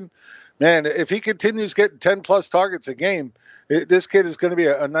separation. Man, if he continues getting 10-plus targets a game, this kid is going to be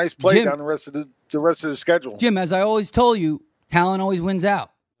a nice play Jim, down the rest of the schedule. Jim, as I always told you, talent always wins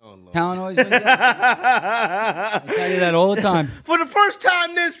out. Talent always wins out. I tell you that all the time. For the first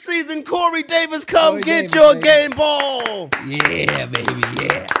time this season, Corey Davis, come get your game ball. Yeah, baby,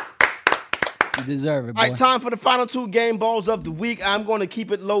 yeah. You deserve it, boy. All right, time for the final 2 game balls of the week. I'm going to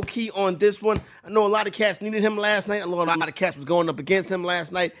keep it low-key on this one. I know a lot of cats needed him last night. A lot of cats was going up against him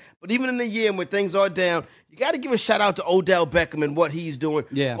last night. But even in the year when things are down, you got to give a shout-out to Odell Beckham and what he's doing.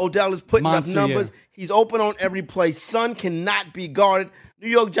 Yeah. Odell is putting Monster up numbers. year. He's open on every play. Son cannot be guarded. New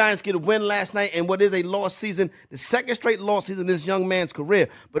York Giants get a win last night in what is a lost season, the second straight lost season in this young man's career.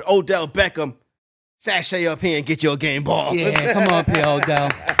 But Odell Beckham, sashay up here and get your game ball. Yeah, come on up here, Odell.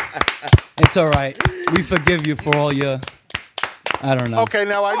 It's all right. We forgive you for all your, I don't know. Okay,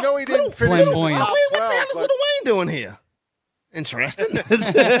 now I know he didn't finish. Flamboyant. What the hell is Lil Wayne doing here? Interesting.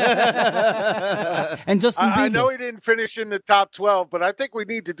 And Justin Bieber. I know he didn't finish in the top 12, but I think we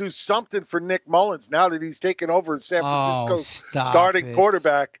need to do something for Nick Mullins now that he's taken over as San Francisco starting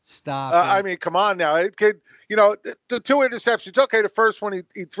quarterback. Stop I mean, come on now. It could, the 2 interceptions. Okay, the first one,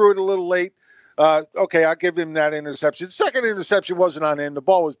 he threw it a little late. Okay, I'll give him that interception. The second interception wasn't on him. The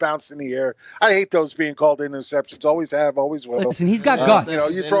ball was bounced in the air. I hate those being called interceptions. Always have, always will. Listen, he's got guts.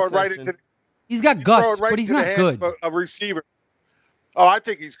 You throw it right into. He's got guts, but he's not good. A receiver. Oh, I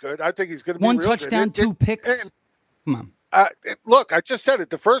think he's good. I think he's going to be 1 real touchdown, good. 2 picks. Come on. Look, I just said it.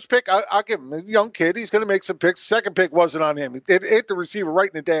 The first pick, I'll give him. A young kid. He's going to make some picks. Second pick wasn't on him. It hit the receiver right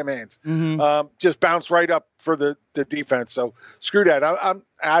in the damn hands. Just bounced right up for the defense. So screw that.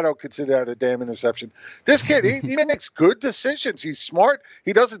 I don't consider that a damn interception. This kid, he makes good decisions. He's smart.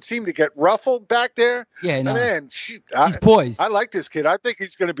 He doesn't seem to get ruffled back there. Yeah, no. Man, he's poised. I like this kid. I think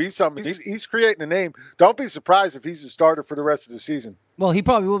he's going to be something. He's creating a name. Don't be surprised if he's a starter for the rest of the season. Well, he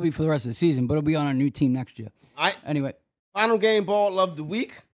probably will be for the rest of the season, but he'll be on a new team next year. Anyway. Final game ball of the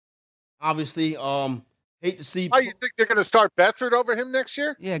week. Obviously, hate to see. Oh, you think they're going to start Beathard over him next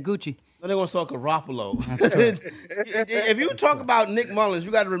year? Yeah, Gucci. No, they're going to start Garoppolo. If you talk about Nick Mullins,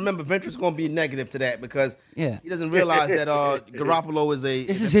 you got to remember Venture's going to be negative to that because he doesn't realize that Garoppolo is a.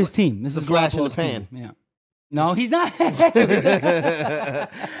 This is his team. This is flash in the Garoppolo's pan. team. Yeah. No, he's not. All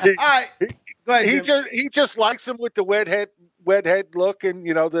right, go ahead. He just likes him with the wet head look and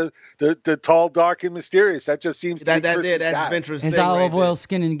the tall, dark, and mysterious. That just seems to be that's Venture's his thing olive right oil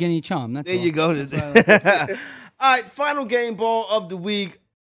skin and guinea charm. That's there all. you go. All right, final game ball of the week.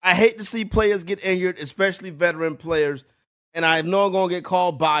 I hate to see players get injured, especially veteran players, and I know I'm going to get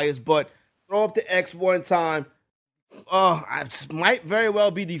called biased, but throw up the X one time. It might very well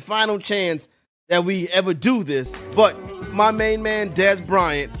be the final chance that we ever do this, but my main man, Dez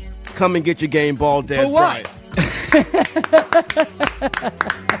Bryant, come and get your game ball, Dez Bryant.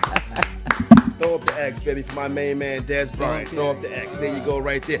 Throw up the X, baby, for my main man, Dez Bryant. Throw up the X. There you go,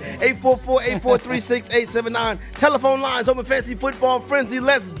 right there. 844-843-6879. Telephone lines open. Fantasy Football Frenzy.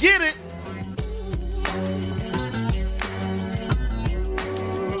 Let's get it.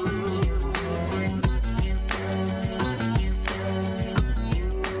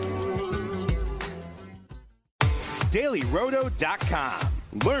 DailyRoto.com.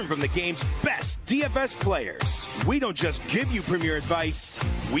 Learn from the game's best DFS players. We don't just give you premier advice,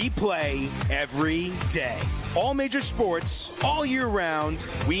 we play every day. All major sports, all year round,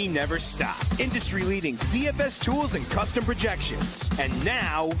 we never stop. Industry-leading DFS tools and custom projections. And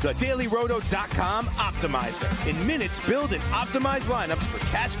now, the DailyRoto.com Optimizer. In minutes, build and optimize lineups for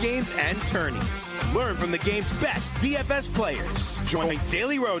cash games and tourneys. Learn from the game's best DFS players. Join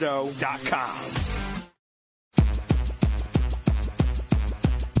DailyRoto.com.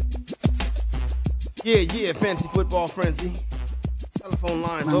 Yeah, Fantasy Football Frenzy. Telephone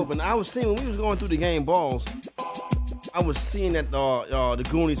lines open. I was seeing when we was going through the game balls, I was seeing that the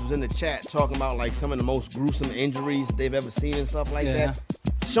Goonies was in the chat talking about like some of the most gruesome injuries they've ever seen and stuff like that.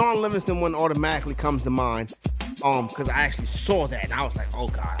 Sean Livingston one automatically comes to mind because I actually saw that and I was like, oh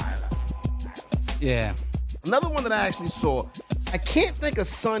God. Yeah. Another one that I actually saw, I can't think of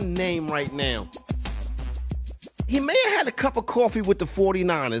son name right now. He may have had a cup of coffee with the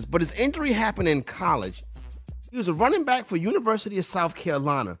 49ers, but his injury happened in college. He was a running back for University of South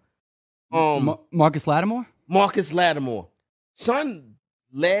Carolina. Marcus Lattimore? Marcus Lattimore. Son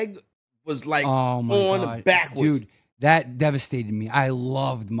leg was like on backwards. Dude, that devastated me. I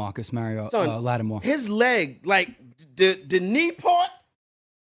loved Marcus Lattimore. His leg, like the knee part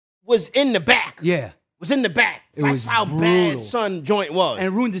was in the back. Yeah. Was in the back. That's how bad Son joint was. And it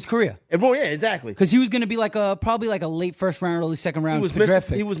ruined his career. Yeah, exactly. Because he was going to be probably like a late first round, early second round draft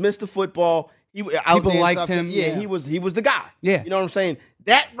pick. He was Mr. Football. People liked him. Yeah, he was the guy. Yeah. You know what I'm saying?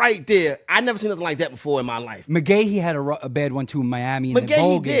 That right there, I never seen nothing like that before in my life. McGahee had a bad one too in Miami.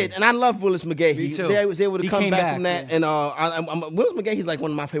 McGahee did, and I love Willis McGahee. Me too. He was able to come back from that. Yeah. And Willis McGahee's like one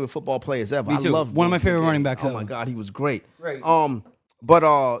of my favorite football players ever. Me too. I love one of my favorite running backs ever. Oh my God, he was great. Great. But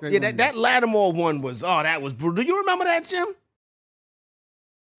that Lattimore one was that was brutal. Do you remember that, Jim?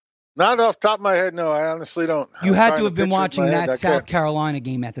 Not off the top of my head, no. I honestly don't. You had to have been watching that South Carolina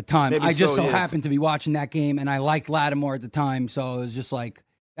game at the time. Maybe I just so happened to be watching that game, and I liked Lattimore at the time, so it was just like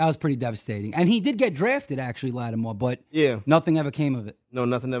that was pretty devastating. And he did get drafted, actually, Lattimore, but nothing ever came of it. No,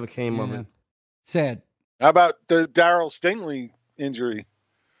 nothing ever came of it. Sad. How about the Darryl Stingley injury?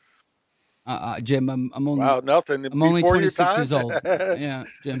 Jim, I'm only nothing. I'm only 26 years old. Yeah,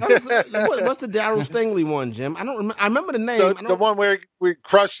 Jim. What's the Darryl Stingley one, Jim? I don't remember. I remember the name. The one where we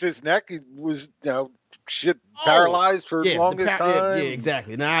crushed his neck. He was paralyzed for the longest time. Yeah,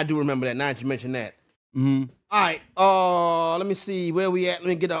 exactly. Now I do remember that. Now that you mention that. Mm-hmm. All right. Let me see where we at. Let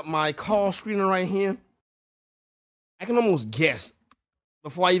me get up my call screener right here. I can almost guess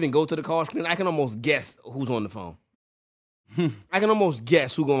before I even go to the call screen. I can almost guess who's on the phone. I can almost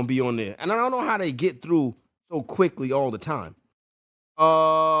guess who's going to be on there. And I don't know how they get through so quickly all the time.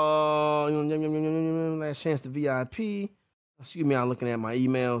 Last chance to VIP. Excuse me, I'm looking at my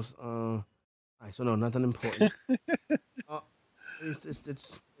emails. All right, so no, nothing important.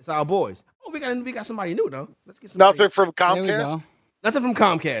 It's our boys. Oh, we got somebody new, though. Let's get somebody. Nothing from Comcast? Nothing from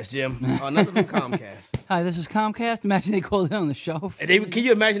Comcast, Jim. Nothing from Comcast. Hi, this is Comcast. Imagine they called in on the show. And can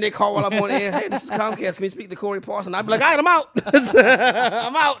you imagine they call while I'm on air? Hey, this is Comcast. Can you speak to Corey Parson? I'd be like, all right, I'm out.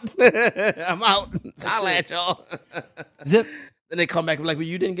 I'm out. I'm out. Holla at y'all. Zip. Then they come back and be like, well,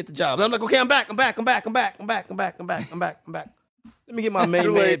 you didn't get the job. Then I'm like, okay, I'm back. Let me get my main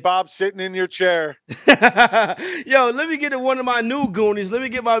Too man. late, Bob, sitting in your chair. Yo, let me get one of my new Goonies. Let me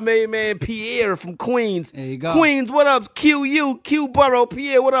get my main man, Pierre from Queens. There you go. Queens, what up? Q Borough.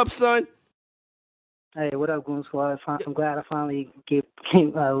 Pierre, what up, son? Hey, what up, Goon Squad? I'm glad I finally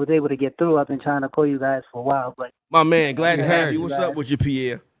was able to get through. I've been trying to call you guys for a while, but My man, glad to have heard you. What's up with you,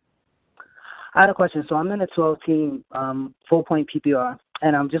 Pierre? I had a question. So I'm in a 12-team 4-point PPR,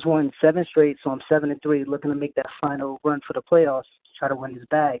 and I'm just won 7 straight, so I'm 7-3, looking to make that final run for the playoffs to try to win this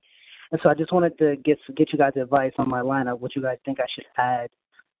bag. And so I just wanted to get you guys' advice on my lineup, what you guys think I should add.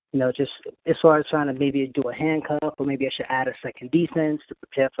 You know, just as far as trying to maybe do a handcuff, or maybe I should add a second defense to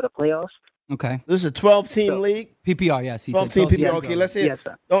prepare for the playoffs. Okay. This is a 12-team league. PPR, yes. 12-team PPR. Okay, let's hear. Yes,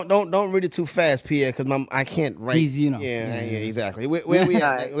 sir. Don't read it too fast, Pierre, because I can't write. He's, you know. Yeah, exactly. Where we at?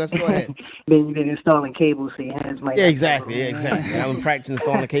 Right. Let's go ahead. Been installing cables, so your hands might. Yeah, exactly. I've been practicing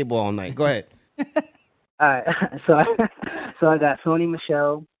installing the cable all night. Go ahead. All right. So I got Sony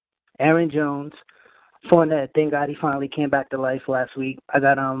Michel, Aaron Jones, Fournette. Thank God he finally came back to life last week. I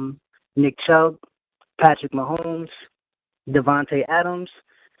got Nick Chubb, Patrick Mahomes, Devontae Adams,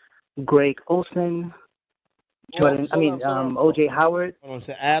 Greg Olsen, O.J. Howard. Hold on,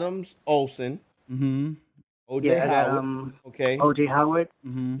 so Adams, Olsen. Mm-hmm. O.J. Howard. Okay. O.J. Howard,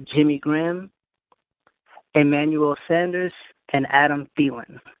 Mm-hmm. Jimmy Graham, Emmanuel Sanders, and Adam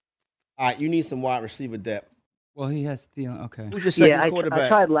Thielen. All right, you need some wide receiver depth. Well, he has Thielen. Okay. Who's your second I quarterback?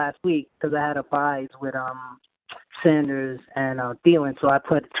 tried last week because I had a buys with Sanders and Thielen, so I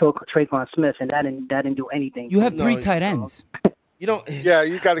put Traquan Smith, and that didn't do anything. You have 3 No, tight ends. You don't. Yeah,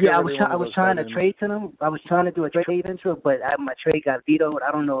 you got to get Yeah, rid of one I of was those trying tight to ends. trade to them. I was trying to do a trade intro, but my trade got vetoed.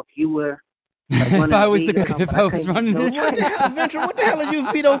 I don't know if you were. Like, If I was running it. What the hell, Venture? What the hell are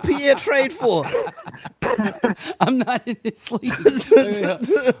you veto Pierre trade for? I'm not in this league.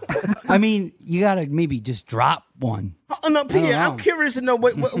 I mean, you got to maybe just drop one. Oh, no, Pierre, know. I'm curious to know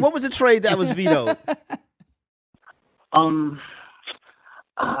what was the trade that was vetoed? I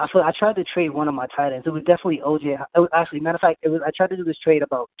tried to trade one of my tight ends. It was definitely OJ. Actually, matter of fact, I tried to do this trade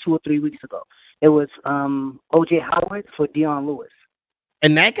about 2 or 3 weeks ago. It was OJ Howard for Dion Lewis.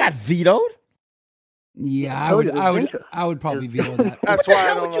 And that got vetoed? Yeah, told you, it was I would probably veto that. That's What the why I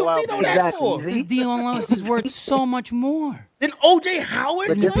hell don't would you allow veto people. that Exactly. for? Because Dion Lewis is worth so much more. Then O.J. Howard?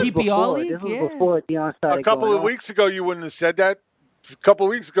 But this the was PPR before. league? This was Yeah. before Dion started. A couple going of off. weeks ago, you wouldn't have said that. A couple of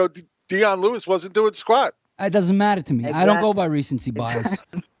weeks ago, Deion Lewis wasn't doing squat. It doesn't matter to me. I don't go by recency bias.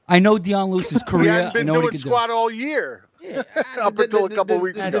 I know Dion Lewis's He career. hadn't I been know what he doing could squat all year. Up until a couple of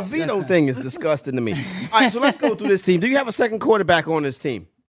weeks The ago. veto That's- thing is disgusting to me. All right, so let's go through this team. Do you have a second quarterback on this team?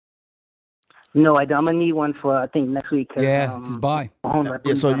 No, I'm gonna need one for I think next week. do. Yeah, it's his bye.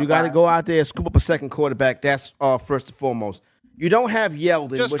 Yeah, so you got to go out there and scoop up a second quarterback. That's first and foremost. You don't have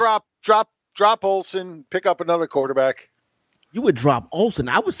Yeldon. Just which- drop Olsen, pick up another quarterback. You would drop Olsen.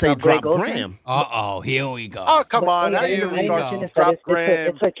 I would say No, drop Greg Olsen? Graham. Uh-oh, here we go. Oh, come on. How Here you we going to go. start? Drop Graham.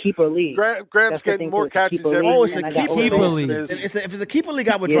 It's a keeper league. Graham's That's the getting thing, more it's a catches keeper every league, Oh, it's week. a and I got keeper Olsen. league. Olsen is. If it's a keeper league,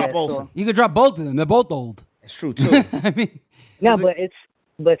 I would Yeah, drop so- Olsen. You could drop both of them. They're both old. That's true, too. I mean, No, but it's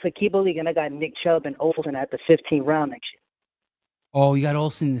a keeper league, and I got Nick Chubb and Olsen at the 15th round next year. oh, you got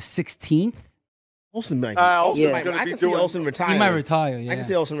Olsen in the 16th? Olsen might. Olsen's Yeah. might- gonna I be can see doing- Olsen He retiring. might retire, yeah. I can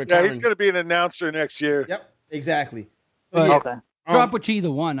see Olsen Yeah, retiring. he's going to be an announcer next year. Yep, exactly. But yeah, Okay. drop which either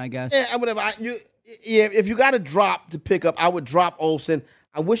one, I guess. yeah, whatever. If you got to drop to pick up, I would drop Olsen.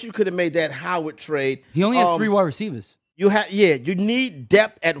 I wish you could have made that Howard trade. He only has 3 wide receivers. You need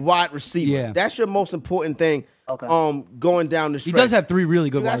depth at wide receiver. Yeah. That's your most important thing. Okay. Going down the He stretch. does have 3 really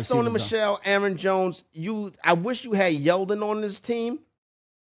good You wide got receivers. Sony though. Michel, Aaron Jones. I wish you had Yeldon on this team,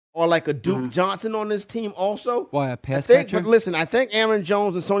 or like a Duke Johnson on this team also. Why, a pass But catcher? listen, I think Aaron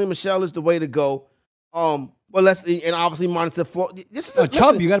Jones and Sony Michel is the way to go. Well, let's and obviously monitor for this is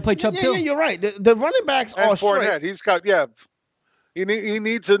Chubb, you gotta play Chubb yeah, too. Yeah, you're right. The running backs And are straight. Fournette, he's got He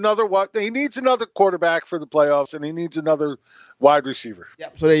needs another He needs another quarterback for the playoffs, and he needs another wide receiver.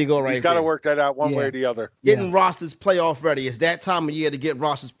 Yep. So there you go. Right. He's got to there. work that out one way Yeah. or the other. Getting rosters playoff ready. It's that time of year to get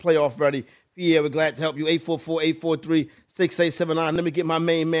rosters playoff ready. Pierre, we're glad to help you. 844-843-6879. Let me get my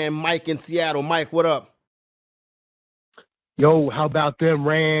main man, Mike in Seattle. Mike, what up? Yo, how about them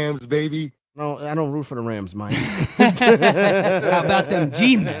Rams, baby? No, I don't root for the Rams, Mike. How about them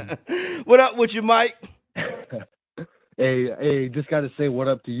G-men? What up with you, Mike? Hey, just got to say what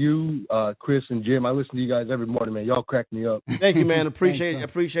up to you, Chris and Jim. I listen to you guys every morning, man. Y'all crack me up. Thank you, man. Appreciate you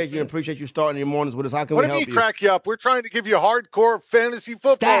starting your mornings with us. How can we help you? What do you crack you up? We're trying to give you hardcore fantasy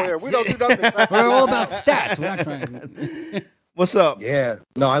football here. We don't do nothing. We're all about stats. We're not trying. What's up? Yeah.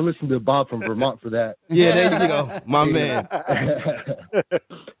 No, I listen to Bob from Vermont for that. Yeah, there you go. My man.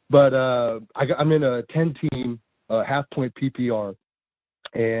 But I'm in a 10-team half-point PPR,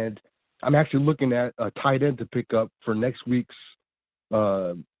 and I'm actually looking at a tight end to pick up for next week's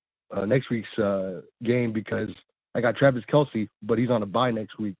game because I got Travis Kelce, but he's on a bye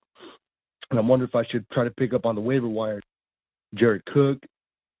next week. And I'm wondering if I should try to pick up on the waiver wire Jared Cook,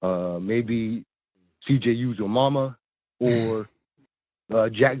 maybe CJ Uzomah, or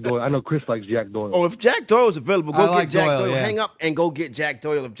Jack Doyle. I know Chris likes Jack Doyle. Oh, if Jack Doyle's available, go like get Jack Doyle. Yeah. Hang up and go get Jack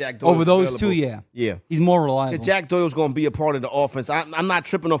Doyle if Jack Doyle Over those available. two, yeah. Yeah. He's more reliable. Because Jack Doyle's going to be a part of the offense. I'm not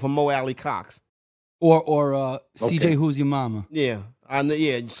tripping off of Mo Alley Cox. Or CJ Okay. Who's Your Mama. Yeah.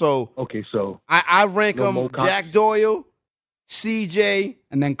 So Okay, so I rank No them Mo Cox. Jack Doyle, CJ,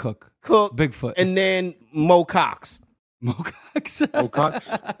 And then Cook. Bigfoot. and then Mo Cox. Mo Cox. Mo Cox.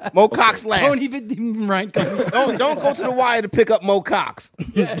 Mo Cox last. Don't even rank him. Don't go to the wire to pick up Mo Cox.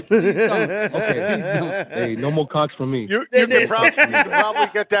 Yeah, please don't. Okay. Hey, no more Cox for me. You can probably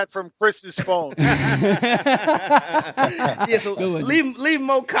get that from Chris's phone. Yeah, so Good one. leave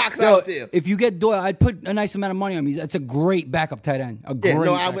Mo Cox Yo, out there. if you get Doyle, I'd put a nice amount of money on him. That's a great backup tight end. Yeah,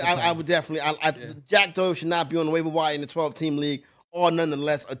 no, backup tight I end. would definitely. Jack Doyle should not be on the waiver wire in the 12-team league, or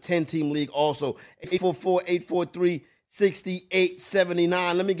nonetheless a 10-team league. Also,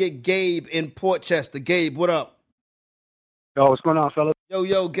 844-843-6879. Let me get Gabe in Port Chester. Gabe, what up? Yo, what's going on, fellas?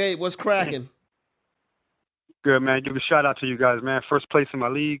 Yo, Gabe, what's cracking? Good, man. Give a shout out to you guys, man. First place in my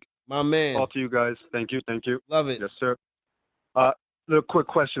league. My man. All to you guys. Thank you. Love it. Yes, sir. Little quick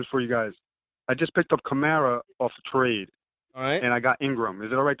questions for you guys. I just picked up Kamara off the trade, All right. and I got Ingram.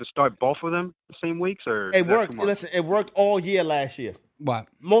 Is it all right to start both of them the same weeks, or It is that worked. too much? Listen, it worked all year last year. What?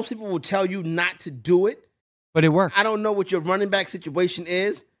 Most people will tell you not to do it. But it works. I don't know what your running back situation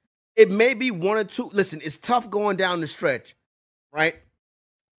is. It may be one or two. Listen, it's tough going down the stretch, right?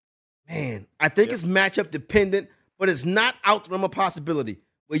 Man, I think it's matchup dependent, but it's not out the realm of possibility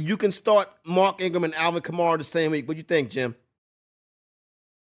where you can start Mark Ingram and Alvin Kamara the same week. What do you think, Jim?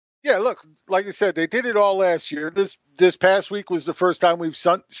 Yeah, look, like I said, they did it all last year. This past week was the first time we've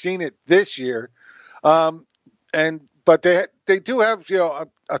seen it this year. But they do have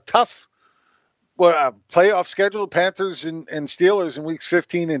a tough playoff schedule. Panthers and Steelers in weeks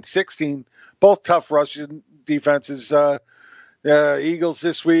 15 and 16, both tough Russian defenses. Eagles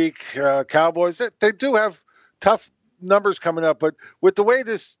this week, Cowboys. They do have tough numbers coming up, but with the way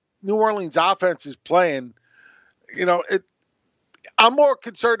this New Orleans offense is playing, I'm more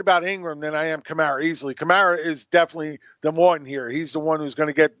concerned about Ingram than I am Kamara easily. Kamara is definitely the one here. He's the one who's going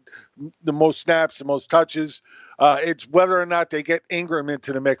to get the most snaps, the most touches. It's whether or not they get Ingram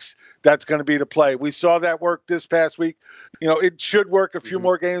into the mix that's going to be the play. We saw that work this past week. It should work a few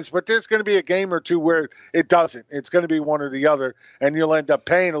more games, but there's going to be a game or two where it doesn't. It's going to be one or the other, and you'll end up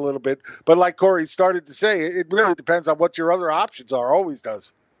paying a little bit. But like Corey started to say, it really depends on what your other options are. Always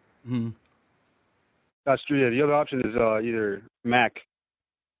does. Mm-hmm. That's true. Yeah, the other option is either Mac,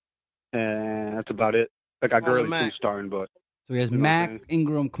 and that's about it. I got Gurley too starting, but So he has You know what I'm Mac,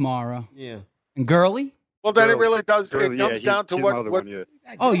 Ingram, Kamara. Yeah. And Gurley? Well, then it Gurley. really does. Gurley, It comes down to he's what. my other what one, yeah.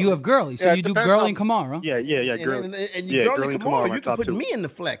 Oh, you have Gurley. So Yeah, you it do depends Gurley on- and Kamara. Yeah, Gurley. And Yeah, Gurley Gurley and Kamara Kamara, are my you can top put two. me in the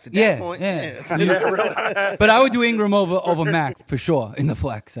flex at that Yeah, point. yeah. But I would do Ingram over Mac for sure in the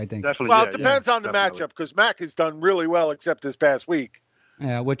flex, I think. Definitely. Well, yeah, it depends on the definitely. matchup because Mac has done really well except this past week.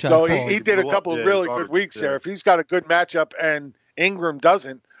 Yeah, which So I called. he did a couple of really good weeks there. If he's got a good matchup and Ingram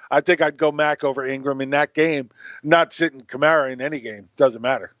doesn't, I think I'd go Mac over Ingram in that game, not sitting Kamara in any game. Doesn't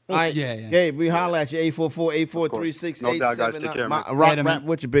matter. All right, Yeah, yeah. Gabe, we holler at you, 844-843-6879. No doubt, guys. Take care, man. Rap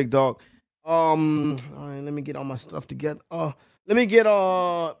with you, big dog. All right, let me get all my stuff together. Let me get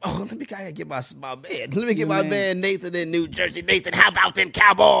I gotta get my man. Let me get my man Nathan in New Jersey. Nathan, how about them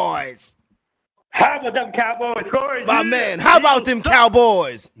Cowboys? How about them Cowboys? Corey, My man, how about them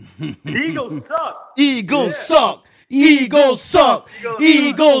Cowboys? Eagles suck. Eagles suck. Eagles suck.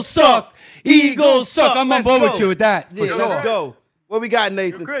 Eagles suck. Eagles suck. I'm on Let's board go. with you with that. For Yeah, sure. let's go. What we got,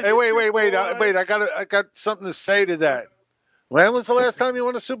 Nathan? Hey, wait! I got something to say to that. When was the last time you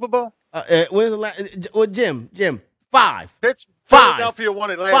won a Super Bowl? When's the last? Well, Jim, 5. Philadelphia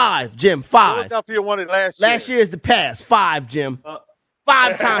won it last. 5, Jim. 5. Philadelphia won it last year. Last year is the past. 5, Jim.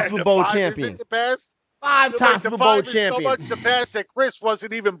 5-time Super Bowl champions. The past. 5-time Super Bowl So champions. much the past that Chris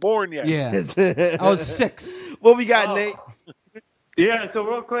wasn't even born yet. Yeah. I was 6. What we got, Nate? Yeah, so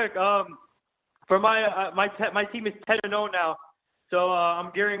real quick, For my team is 10-0 now, so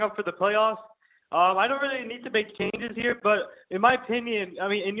I'm gearing up for the playoffs. I don't really need to make changes here, but in my opinion, I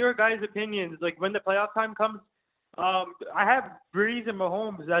mean, in your guys' opinions, like when the playoff time comes, I have Breeze and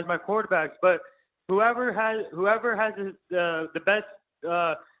Mahomes as my quarterbacks, but whoever has the best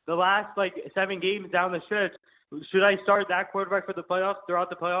the last like 7 games down the stretch, should I start that quarterback for the playoffs throughout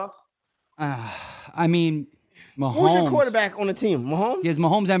the playoffs? I mean, Mahomes. Who's your quarterback on the team? Mahomes? Yes,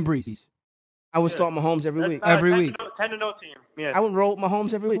 Mahomes and Breeze. I would start Mahomes every week. Every week. 10-0 team. Yeah. I would roll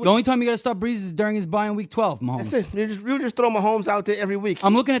Mahomes every week. The only time you got to start Breeze is during his bye in week 12, Mahomes. That's it. You just throw Mahomes out there every week.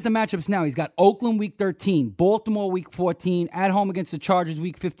 I'm looking at the matchups now. He's got Oakland week 13, Baltimore week 14, at home against the Chargers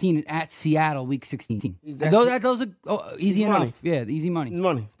week 15, and at Seattle week 16. Those are easy enough. Money. Yeah, easy money.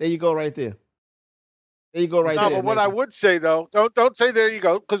 Money. There you go right there. There you go right there. No, but what I would say, though, don't say there you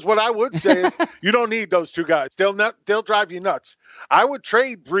go, because what I would say is you don't need those two guys. They'll drive you nuts. I would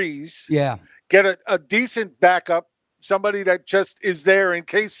trade Breeze. Yeah. Get a decent backup, somebody that just is there in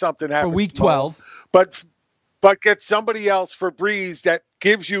case something happens. For week 12. But get somebody else for Breeze that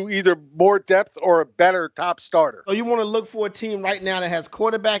gives you either more depth or a better top starter. So you want to look for a team right now that has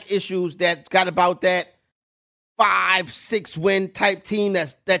quarterback issues, that's got about that 5-6 win type team,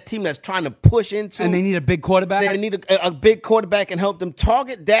 that's trying to push into. And they need a big quarterback? They need a big quarterback and help them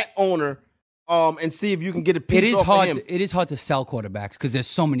target that owner and see if you can get a piece off of him. It is hard to sell quarterbacks because there's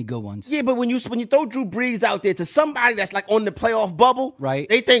so many good ones. Yeah, but when you throw Drew Brees out there to somebody that's like on the playoff bubble, right?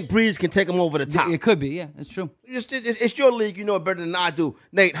 They think Brees can take them over the top. It could be, yeah, that's true. It's your league. You know it better than I do.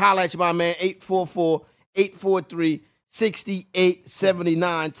 Nate, holla at you, my man.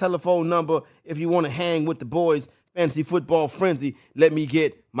 844-843-6879. Telephone number if you want to hang with the boys. Fantasy Football Frenzy. Let me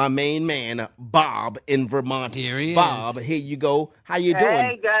get my main man, Bob, in Vermont. Here he Bob, is. here you go. How you doing?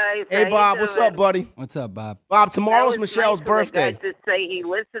 Hey, guys. Hey, Bob. What's up, buddy? What's up, Bob? Bob, tomorrow's That was Michelle's nice of the birthday. guy to say he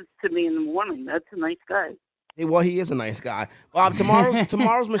listens to me in the morning. That's a nice guy. Hey, well, he is a nice guy. Bob,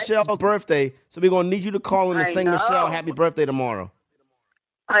 tomorrow's Michelle's birthday, so we're going to need you to call in and I sing know. Michelle happy birthday tomorrow.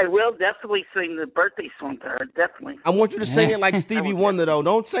 I will definitely sing the birthday song to her. Definitely. I want you to sing it like Stevie Wonder, though.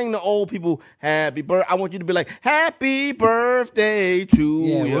 Don't sing the old people happy birthday. I want you to be like, happy birthday to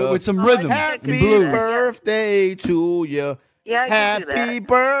you. With some rhythm and Happy blues. birthday to you. Yeah, I can do Happy that.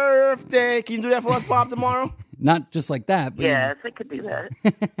 birthday. Can you do that for us, Bob, tomorrow? Not just like that, but Yes, I could do that.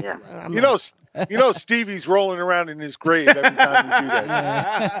 Yeah. You know Stevie's rolling around in his grave every time you do that.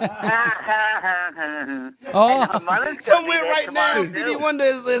 Oh. And her mother's gonna Somewhere be there right now, tomorrow, Stevie too. Wonder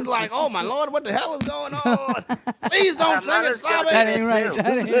is like, oh, my Lord, what the hell is going on? Please don't Her sing it. mother's Stop gonna it. be there, too.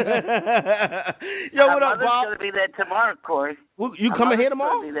 That ain't right. Yo, Her what up, mother's Bob? going to be there tomorrow, Corey. You Her coming here mother's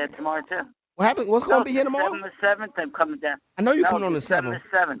tomorrow? gonna be there tomorrow, too. What happened? What's going to be here tomorrow? 7 the 7th, I'm coming down. I know you're No, coming on the 7th.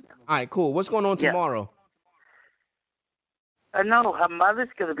 7th. All right, cool. What's going on Yeah. tomorrow? No, her mother's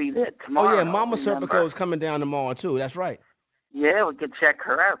going to be there tomorrow. Oh, yeah, Mama remember? Serpico is coming down tomorrow, too. That's right. Yeah, we can check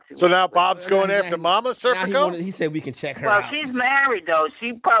her out. See So what- now Bob's going Now after Mama Now Serpico? he said we can check her Well, out. she's married, though.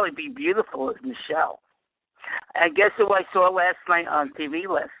 She'd probably be beautiful as Michelle. And guess who I saw last night on TV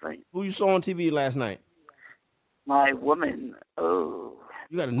last night? Who you saw on TV last night? My woman. Oh.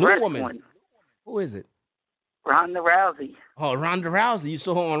 You got a new wrestling. woman. Who is it? Ronda Rousey. Oh, Ronda Rousey. You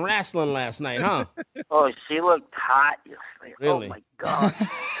saw her on wrestling last night, huh? Oh, she looked hot yesterday. Really? Oh, my God.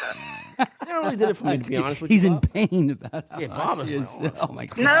 They really did it for me, to be honest with He's you, in Bob. pain about how Yeah, hot Bob she is is. like, Oh, my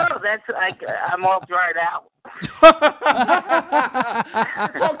God. No, that's I'm all dried out.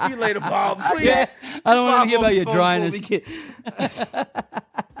 Talk to you later, Bob. Please. Yeah, I don't want Bob, to hear about your before dryness. we get-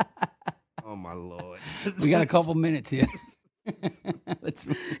 Oh, my Lord. We got a couple minutes here. Let's.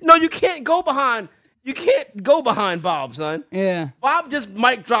 No, you can't go behind. You can't go behind Bob, son. Yeah. Bob just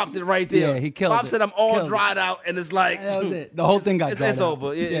mic dropped it right there. Yeah, he killed Bob it. said, I'm all Killed it. dried out, and it's like... That was it. The whole thing got dried It's out.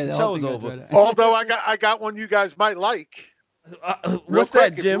 over. Yeah, The the whole show's thing got over. dried out. Although I got one you guys might like. Real What's quick,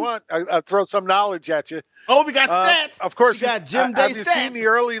 that, if you Jim? want, I'll throw some knowledge at you. Oh, we got stats. Of course, We got Jim Day have you seen stats. the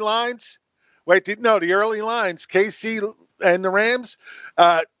early lines? Wait, the early lines. KC and the Rams.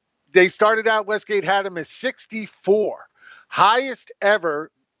 They started out. Westgate had them as 64, highest ever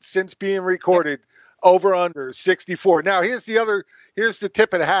since being recorded. Over under 64. Now here's the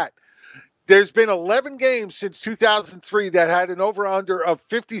tip of the hat. There's been 11 games since 2003 that had an over under of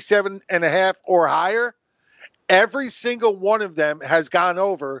 57.5 or higher. Every single one of them has gone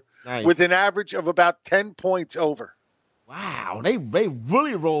over with an average of about 10 points over. Wow, they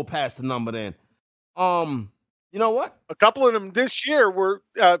really rolled past the number then. You know what? A couple of them this year were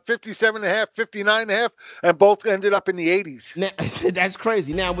 57.5, 59.5, and both ended up in the 80s. Now, that's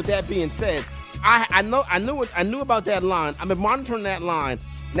crazy. Now, with that being said, I knew about that line. I've been monitoring that line.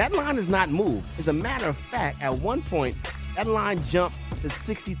 And that line has not moved. As a matter of fact, at one point, that line jumped to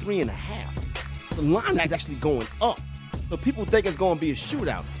 63.5. The line is actually going up. So people think it's going to be a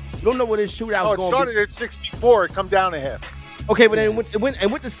shootout. You don't know what this shootout is going to be. it started at 64. It come down a half. Okay, but then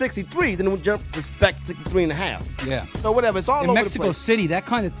it went to 63. Then it would jump to 63 and a half. Yeah. So whatever. It's all in over Mexico the place. City, that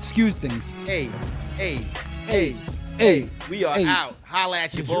kind of skews things. Hey. We are out. Holla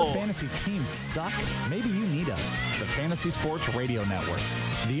at your Does your boy. fantasy team suck? Maybe you need us. The Fantasy Sports Radio Network.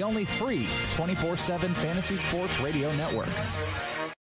 The only free 24/7 fantasy sports radio network.